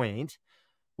random point,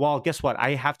 well, guess what?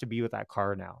 I have to be with that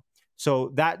car now.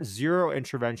 So that zero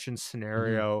intervention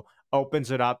scenario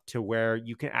opens it up to where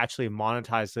you can actually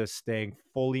monetize this thing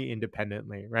fully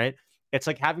independently, right? It's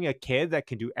like having a kid that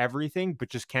can do everything, but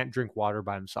just can't drink water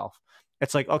by himself.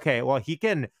 It's like, okay, well, he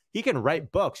can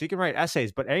write books, he can write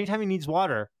essays, but anytime he needs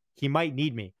water, he might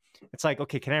need me. It's like,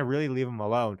 okay, can I really leave him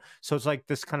alone? So it's like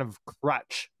this kind of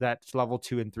crutch that level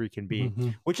 2 and 3 can be,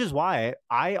 which is why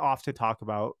I often talk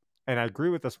about, and I agree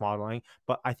with this modeling,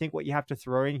 but I think what you have to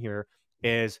throw in here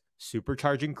is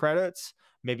supercharging credits.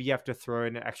 Maybe you have to throw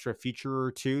in an extra feature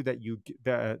or two that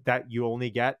you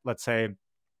only get, let's say,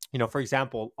 for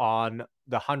example, on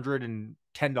the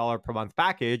 $110 per month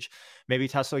package, maybe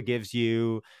Tesla gives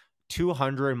you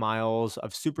 200 miles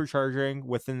of supercharging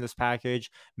within this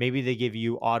package. Maybe they give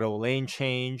you auto lane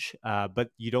change, but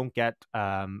you don't get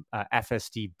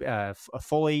FSD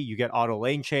fully. You get auto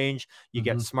lane change. You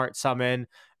get smart summon.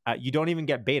 You don't even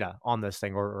get beta on this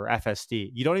thing or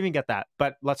FSD. You don't even get that.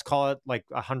 But let's call it like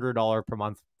 $100 per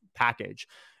month package.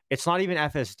 It's not even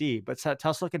FSD, but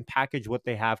Tesla can package what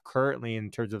they have currently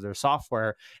in terms of their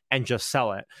software and just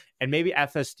sell it. And maybe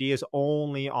FSD is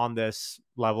only on this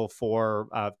level for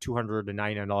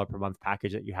 $299 per month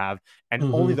package that you have. And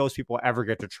only those people ever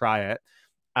get to try it.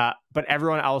 But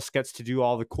everyone else gets to do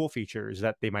all the cool features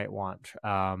that they might want.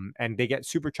 And they get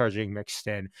supercharging mixed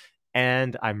in.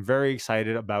 And I'm very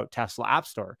excited about Tesla App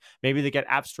Store. Maybe they get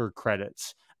App Store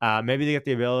credits. Maybe they get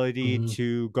the ability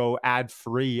to go ad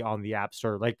free on the App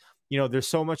Store. Like, there's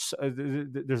so much,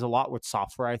 there's a lot with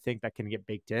software, I think, that can get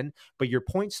baked in, but your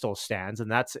point still stands.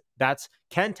 And that's,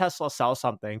 can Tesla sell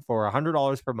something for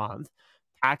 $100 per month,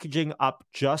 packaging up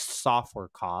just software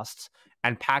costs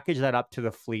and package that up to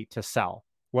the fleet to sell?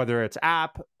 Whether it's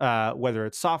app, whether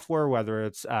it's software, whether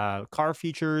it's car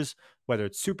features, whether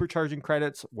it's supercharging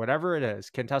credits, whatever it is,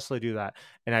 can Tesla do that?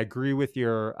 And I agree with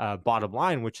your bottom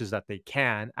line, which is that they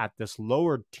can at this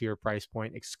lower tier price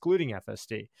point, excluding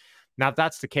FSD. Now, if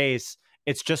that's the case,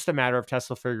 it's just a matter of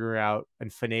Tesla figuring out and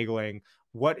finagling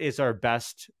what is our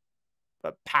best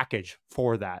package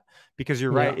for that. Because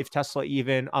you're right, if Tesla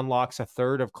even unlocks a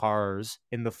third of cars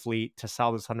in the fleet to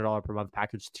sell this $100 per month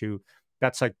package to,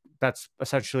 that's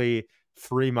essentially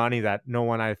free money that no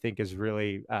one, I think, is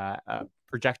really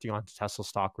projecting onto Tesla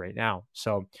stock right now.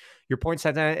 So your point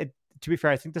said that, to be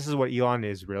fair, I think this is what Elon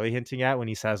is really hinting at when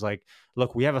he says, like,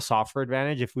 look, we have a software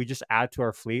advantage. If we just add to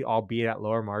our fleet, albeit at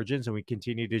lower margins, and we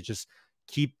continue to just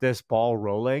keep this ball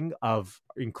rolling of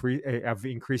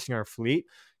increasing our fleet,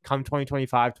 come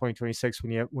 2025, 2026,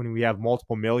 when we have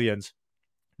multiple millions,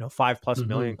 5+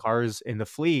 million cars in the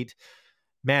fleet,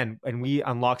 man, and we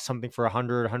unlock something for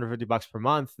 $100-$150 per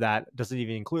month that doesn't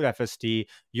even include FSD,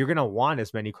 you're going to want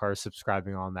as many cars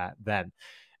subscribing on that then.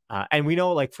 And we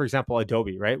know, like, for example,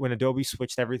 Adobe, right? When Adobe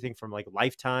switched everything from like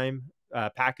lifetime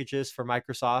packages for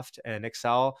Microsoft and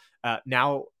Excel,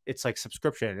 now it's like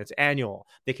subscription, it's annual.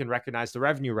 They can recognize the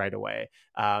revenue right away.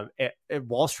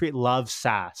 Wall Street loves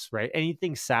SaaS, right?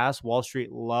 Anything SaaS, Wall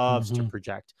Street loves to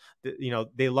project.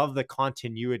 They love the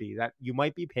continuity that you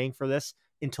might be paying for this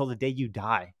until the day you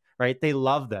die, right? They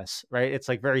love this, right? It's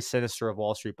like very sinister of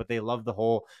Wall Street, but they love the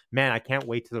whole, man, I can't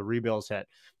wait till the rebills hit.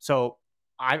 So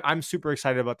I'm super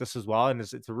excited about this as well. And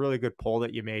it's a really good poll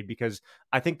that you made, because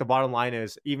I think the bottom line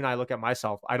is, even I look at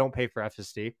myself, I don't pay for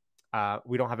FSD.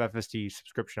 We don't have FSD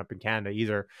subscription up in Canada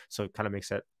either. So it kind of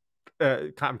makes it,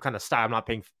 I'm kind of stuck. I'm not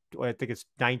paying, I think it's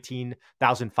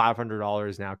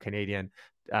 $19,500 now Canadian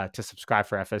to subscribe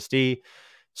for FSD.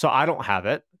 So I don't have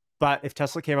it. But if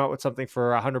Tesla came out with something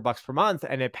for $100 per month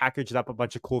and it packaged up a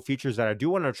bunch of cool features that I do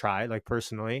want to try, like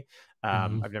personally,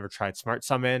 I've never tried Smart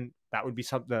Summon. That would be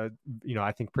something that,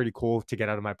 I think pretty cool to get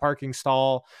out of my parking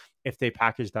stall. If they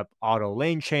packaged up auto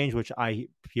lane change, which I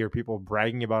hear people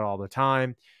bragging about all the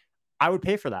time, I would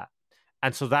pay for that.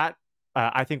 And so that,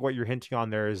 I think what you're hinting on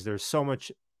there is there's so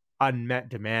much unmet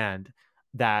demand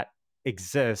that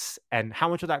exists. And how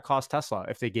much would that cost Tesla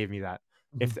if they gave me that?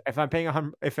 If I'm paying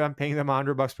them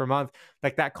 $100 per month,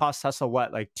 like that costs Tesla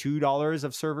what, like $2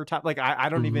 of server time? Like I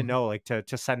don't even know, like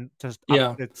to send to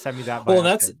send me that. Well,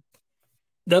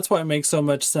 that's why it makes so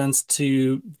much sense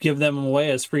to give them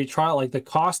away as free trial. Like the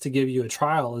cost to give you a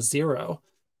trial is $0,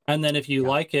 and then if you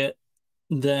like it,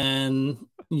 then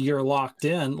you're locked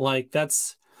in. Like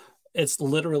it's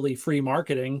literally free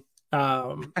marketing.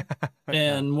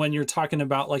 And when you're talking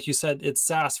about, like you said, it's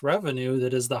SaaS revenue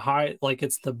that is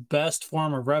it's the best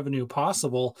form of revenue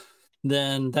possible,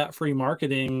 then that free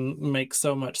marketing makes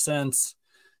so much sense.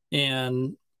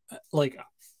 And like,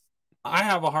 I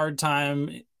have a hard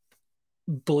time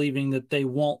believing that they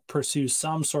won't pursue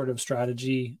some sort of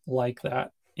strategy like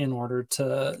that in order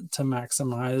to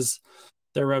maximize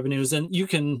their revenues. And you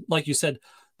can, like you said,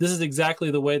 this is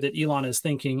exactly the way that Elon is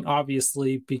thinking,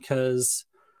 obviously, because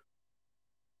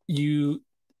the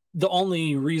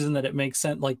only reason that it makes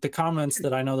sense, like the comments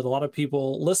that I know that a lot of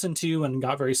people listened to and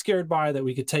got very scared by, that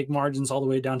we could take margins all the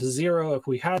way down to 0 if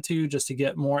we had to, just to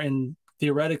get more. And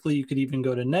theoretically, you could even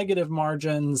go to negative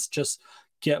margins, just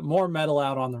get more metal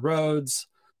out on the roads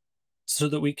so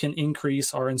that we can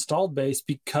increase our installed base,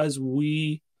 because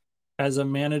we as a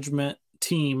management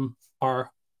team are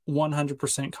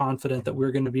 100% confident that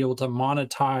we're going to be able to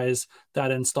monetize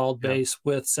that installed base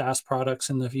with SaaS products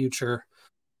in the future.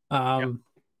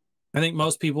 I think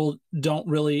most people don't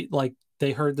really, like,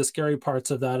 they heard the scary parts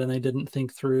of that and they didn't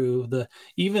think through the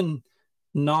even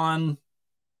the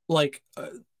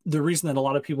reason that a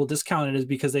lot of people discount it is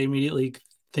because they immediately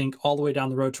think all the way down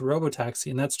the road to robotaxi,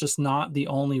 and that's just not the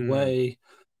only way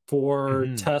for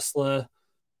Tesla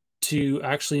to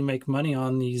actually make money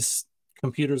on these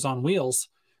computers on wheels.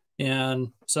 And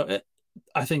so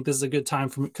I think this is a good time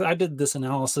for me, because I did this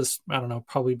analysis, I don't know,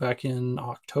 probably back in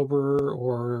October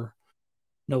or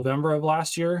November of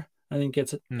last year. I think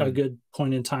it's a good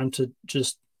point in time to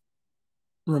just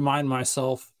remind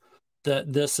myself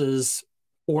that this is,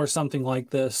 or something like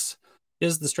this,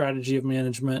 is the strategy of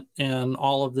management, and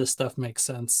all of this stuff makes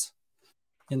sense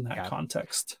in that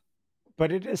context.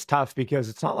 But it is tough because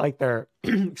it's not like they're,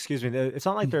 excuse me, it's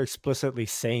not like they're explicitly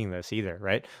saying this either,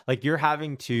 right? Like you're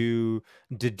having to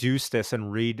deduce this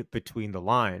and read between the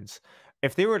lines.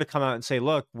 If they were to come out and say,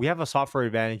 look, we have a software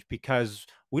advantage because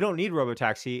we don't need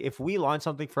robotaxi. If we launch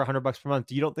something for $100 per month,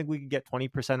 do you don't think we could get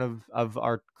 20% of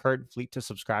our current fleet to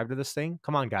subscribe to this thing?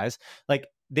 Come on, guys. Like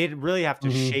they'd really have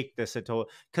to shake this until,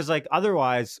 because like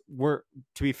otherwise to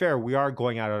be fair, we are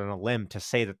going out on a limb to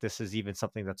say that this is even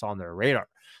something that's on their radar.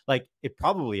 Like it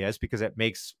probably is, because it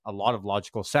makes a lot of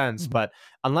logical sense. But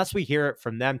unless we hear it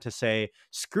from them to say,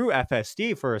 screw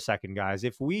FSD for a second, guys,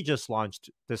 if we just launched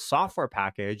this software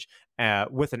package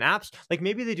with an app, like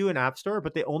maybe they do an app store,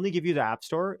 but they only give you the app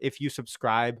store if you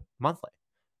subscribe monthly,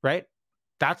 right?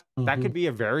 That could be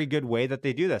a very good way that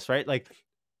they do this, right? Like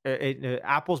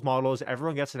Apple's model is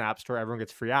everyone gets an app store, everyone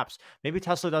gets free apps. Maybe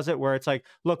Tesla does it where it's like,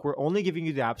 look, we're only giving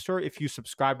you the app store if you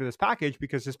subscribe to this package,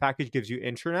 because this package gives you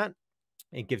internet,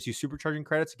 it gives you supercharging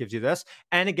credits, it gives you this,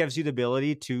 and it gives you the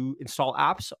ability to install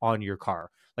apps on your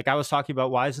car. Like I was talking about,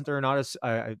 why is there not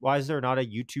a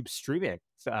YouTube streaming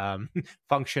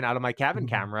function out of my cabin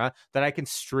camera that I can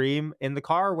stream in the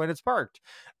car when it's parked?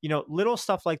 Little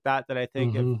stuff like that I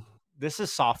think this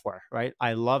is software, right?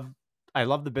 I love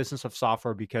the business of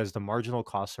software because the marginal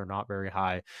costs are not very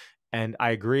high. And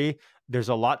I agree, there's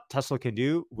a lot Tesla can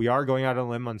do. We are going out on a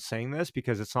limb on saying this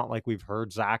because it's not like we've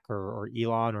heard Zach or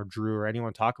Elon or Drew or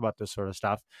anyone talk about this sort of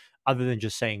stuff, other than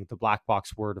just saying the black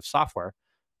box word of software.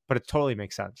 But it totally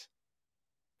makes sense.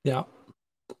 Yeah.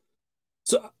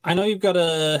 So I know you've got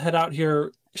to head out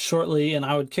here shortly, and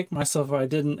I would kick myself if I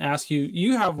didn't ask you.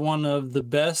 You have one of the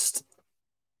best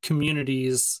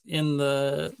communities in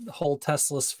the whole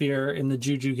Tesla sphere, in the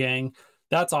Juju gang.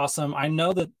 That's awesome. I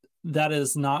know that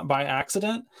is not by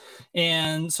accident.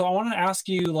 And so I want to ask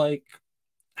you, like,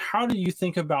 how do you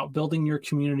think about building your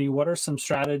community? What are some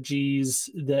strategies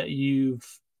that you've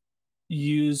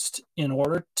used in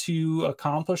order to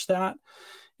accomplish that?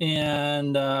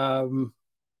 And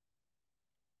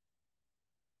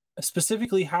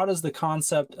specifically, how does the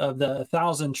concept of the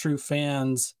 1,000 true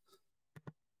fans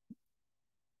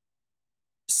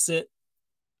sit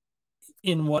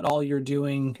in what all you're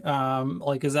doing?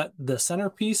 Like, is that the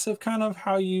centerpiece of kind of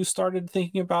how you started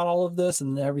thinking about all of this,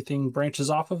 and everything branches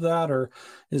off of that, or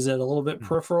is it a little bit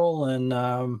peripheral?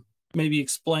 And maybe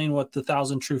explain what the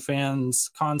 1,000 true fans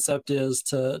concept is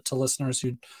to listeners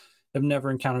who have never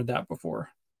encountered that before.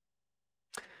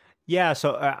 Yeah,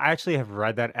 so I actually have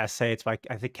read that essay. It's by,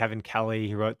 I think, Kevin Kelly.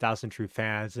 He wrote Thousand True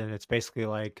Fans, and it's basically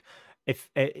like,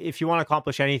 if you want to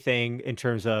accomplish anything in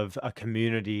terms of a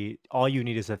community, all you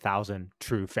need is 1,000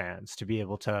 true fans to be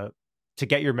able to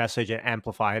get your message and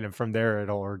amplify it, and from there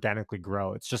it'll organically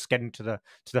grow. It's just getting to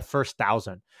the first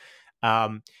 1,000.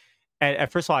 Um,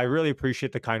 and first of all, I really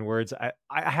appreciate the kind words.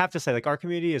 I have to say, like, our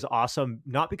community is awesome,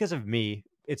 not because of me.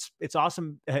 It's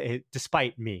awesome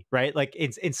despite me, right? Like,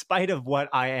 it's in spite of what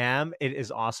I am, it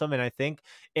is awesome. And I think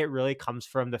it really comes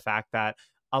from the fact that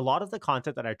a lot of the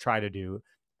content that I try to do,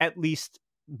 at least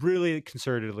really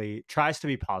concertedly, tries to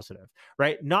be positive,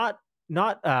 right? Not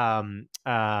not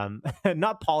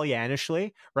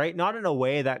Pollyannishly, right? Not in a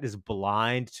way that is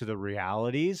blind to the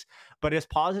realities, but it's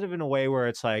positive in a way where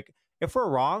it's like, if we're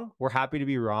wrong, we're happy to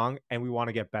be wrong, and we want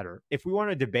to get better. If we want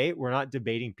to debate, we're not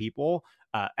debating people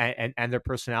and their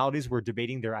personalities. We're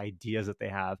debating their ideas that they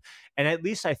have. And at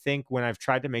least I think when I've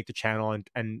tried to make the channel,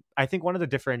 and I think one of the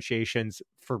differentiations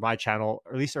for my channel,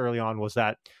 or at least early on, was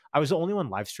that I was the only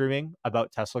one live streaming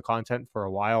about Tesla content for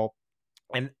a while.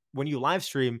 And when you live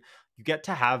stream, you get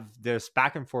to have this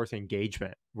back and forth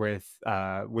engagement with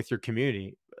your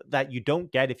community that you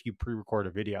don't get if you pre-record a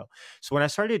video. So when I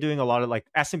started doing a lot of, like,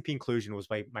 S&P inclusion was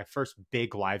my first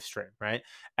big live stream, right?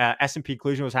 S&P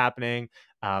inclusion was happening.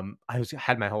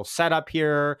 Had my whole setup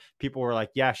here. People were like,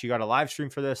 "Yes, you got a live stream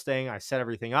for this thing." I set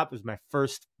everything up. It was my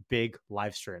first big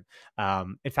live stream.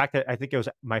 In fact, I think it was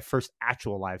my first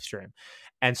actual live stream.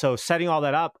 And so setting all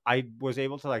that up, I was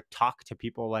able to, like, talk to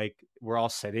people like we're all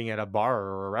sitting at a bar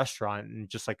or a restaurant, and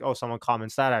just like, oh, someone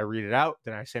comments that, I read it out,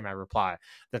 then I say my reply.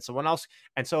 Then someone else.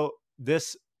 And so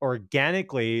this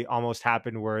organically almost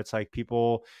happened where it's like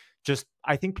people just,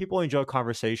 I think people enjoy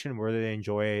conversation where they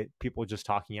enjoy people just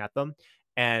talking at them.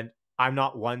 And I'm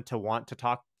not one to want to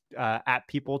talk at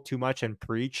people too much and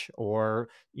preach, or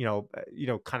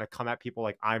kind of come at people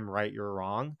like I'm right, you're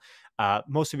wrong.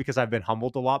 Mostly because I've been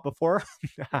humbled a lot before.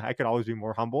 I could always be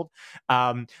more humbled.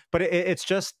 But it's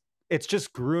just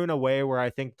grew in a way where I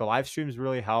think the live streams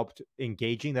really helped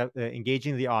engaging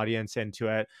the audience into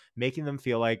it, making them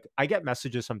feel like, I get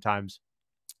messages sometimes.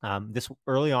 This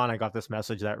early on, I got this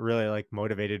message that really, like,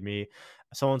 motivated me.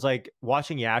 Someone's like,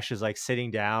 watching Yash is like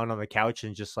sitting down on the couch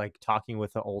and just like talking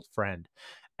with an old friend.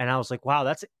 And I was like, wow,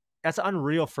 that's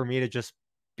unreal for me to just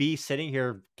be sitting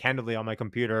here candidly on my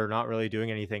computer, not really doing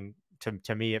anything.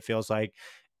 To me, it feels like,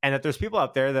 and that there's people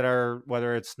out there that are,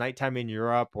 whether it's nighttime in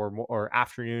Europe or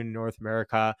afternoon in North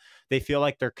America, they feel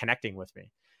like they're connecting with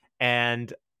me.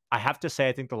 And I have to say,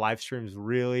 I think the live streams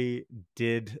really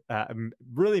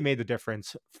really made the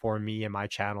difference for me and my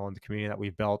channel and the community that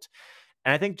we've built.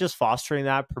 And I think just fostering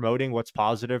that, promoting what's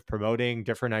positive, promoting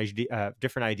different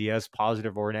ideas,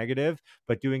 positive or negative,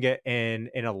 but doing it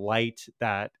in a light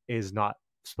that is not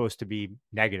supposed to be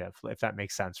negative, if that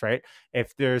makes sense, right?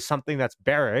 If there's something that's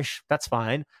bearish, that's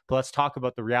fine, but let's talk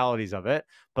about the realities of it.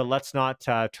 But let's not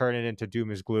turn it into doom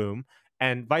is gloom.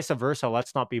 And vice versa,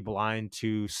 let's not be blind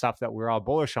to stuff that we're all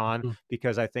bullish on,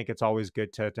 because I think it's always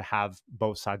good to have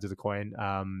both sides of the coin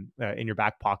in your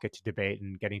back pocket to debate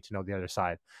and getting to know the other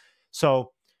side.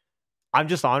 So I'm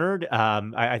just honored.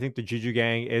 I think the Juju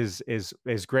Gang is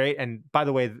great. And by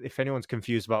the way, if anyone's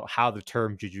confused about how the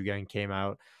term Juju Gang came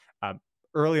out, um,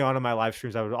 early on in my live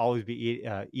streams, I would always be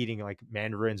eating like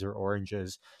mandarins or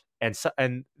oranges,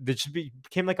 and there just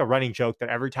became like a running joke that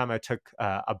every time I took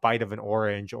a bite of an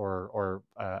orange, or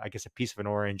I guess a piece of an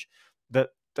orange, the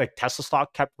like Tesla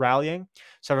stock kept rallying.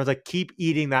 So everyone's like, keep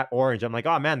eating that orange. I'm like,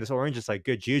 oh man, this orange is like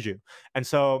good juju. And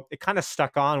so it kind of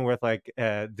stuck on with like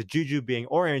the juju being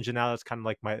orange. And now that's kind of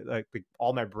like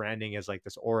all my branding is like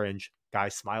this orange guy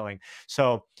smiling.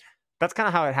 So that's kind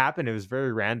of how it happened. It was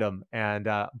very random. And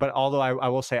but although I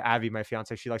will say, Avi, my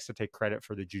fiance, she likes to take credit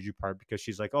for the juju part, because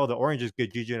she's like, oh, the orange is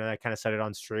good juju. And I kind of said it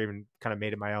on stream and kind of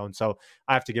made it my own. So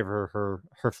I have to give her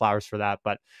flowers for that.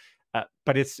 But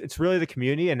it's really the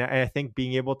community, and I think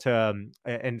being able to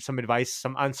and some advice,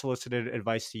 some unsolicited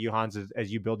advice to you, Hans,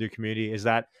 as you build your community, is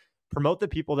that promote the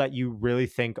people that you really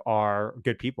think are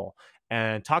good people,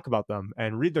 and talk about them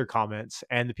and read their comments.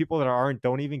 And the people that aren't,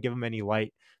 don't even give them any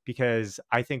light, because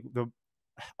I think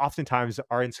oftentimes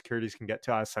our insecurities can get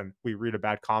to us and we read a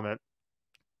bad comment.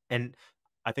 And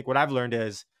I think what I've learned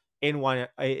is in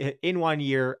 1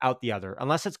 year, out the other.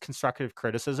 Unless it's constructive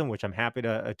criticism, which I'm happy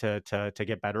to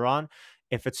get better on.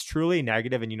 If it's truly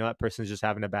negative and you know that person's just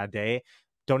having a bad day,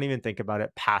 don't even think about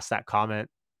it. Pass that comment.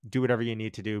 Do whatever you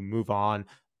need to do. Move on.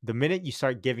 The minute you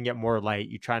start giving it more light,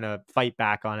 you trying to fight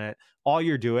back on it. All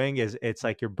you're doing is it's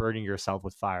like you're burning yourself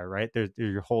with fire, right?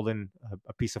 You're holding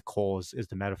a piece of coal is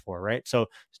the metaphor, right? So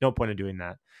there's no point in doing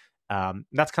that.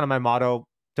 That's kind of my motto.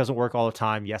 Doesn't work all the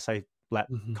time. Yes, I let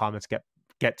comments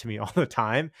get to me all the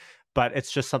time, but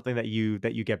it's just something that you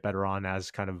get better on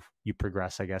as kind of you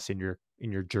progress, I guess, in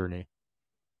your journey.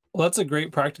 Well, that's a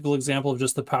great practical example of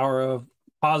just the power of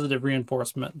positive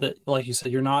reinforcement. That, like you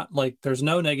said, you're not like, there's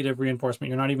no negative reinforcement.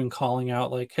 You're not even calling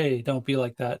out like, hey, don't be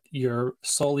like that. You're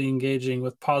solely engaging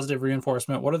with positive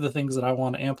reinforcement. What are the things that I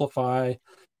want to amplify?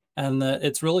 And that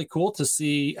it's really cool to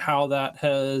see how that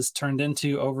has turned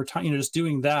into over time. You know, just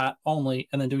doing that only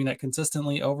and then doing that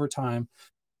consistently over time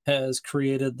has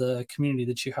created the community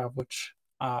that you have, which,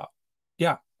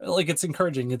 yeah, like it's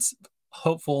encouraging. It's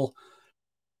hopeful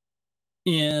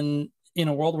in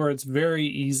a world where it's very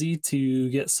easy to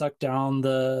get sucked down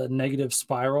the negative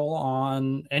spiral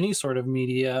on any sort of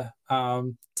media,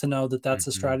 to know that that's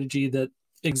a strategy that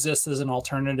exists as an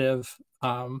alternative,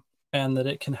 and that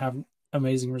it can have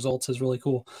amazing results is really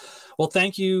cool. Well,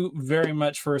 thank you very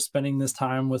much for spending this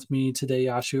time with me today,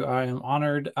 Yashu. I am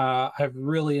honored. I've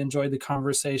really enjoyed the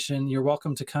conversation. You're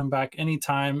welcome to come back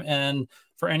anytime. And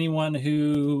for anyone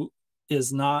who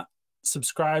is not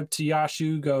subscribed to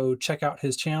Yashu, go check out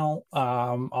his channel.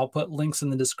 I'll put links in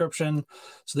the description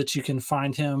so that you can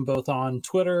find him both on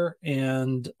Twitter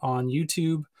and on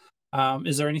YouTube.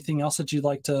 Is there anything else that you'd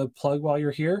like to plug while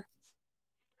you're here?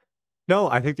 No,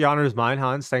 I think the honor is mine,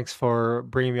 Hans. Thanks for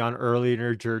bringing me on early in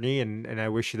your journey, and I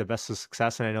wish you the best of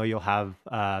success. And I know you'll have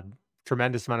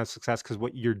tremendous amount of success because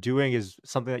what you're doing is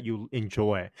something that you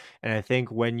enjoy. And I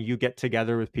think when you get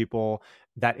together with people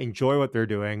that enjoy what they're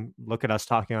doing, look at us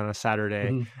talking on a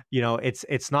Saturday. You know,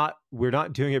 it's not we're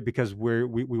not doing it because we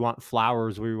want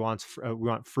flowers, we want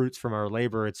fruits from our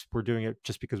labor. It's we're doing it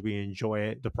just because we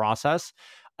enjoy the process.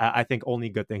 I think only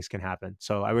good things can happen.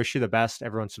 So I wish you the best.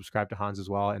 Everyone subscribe to Hans as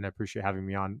well. And I appreciate having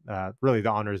me on. Really, the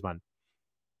honor is mine.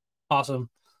 Awesome.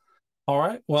 All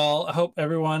right. Well, I hope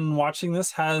everyone watching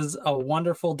this has a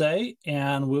wonderful day,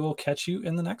 and we will catch you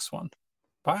in the next one.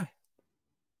 Bye.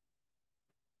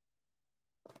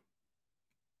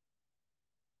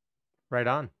 Right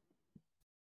on.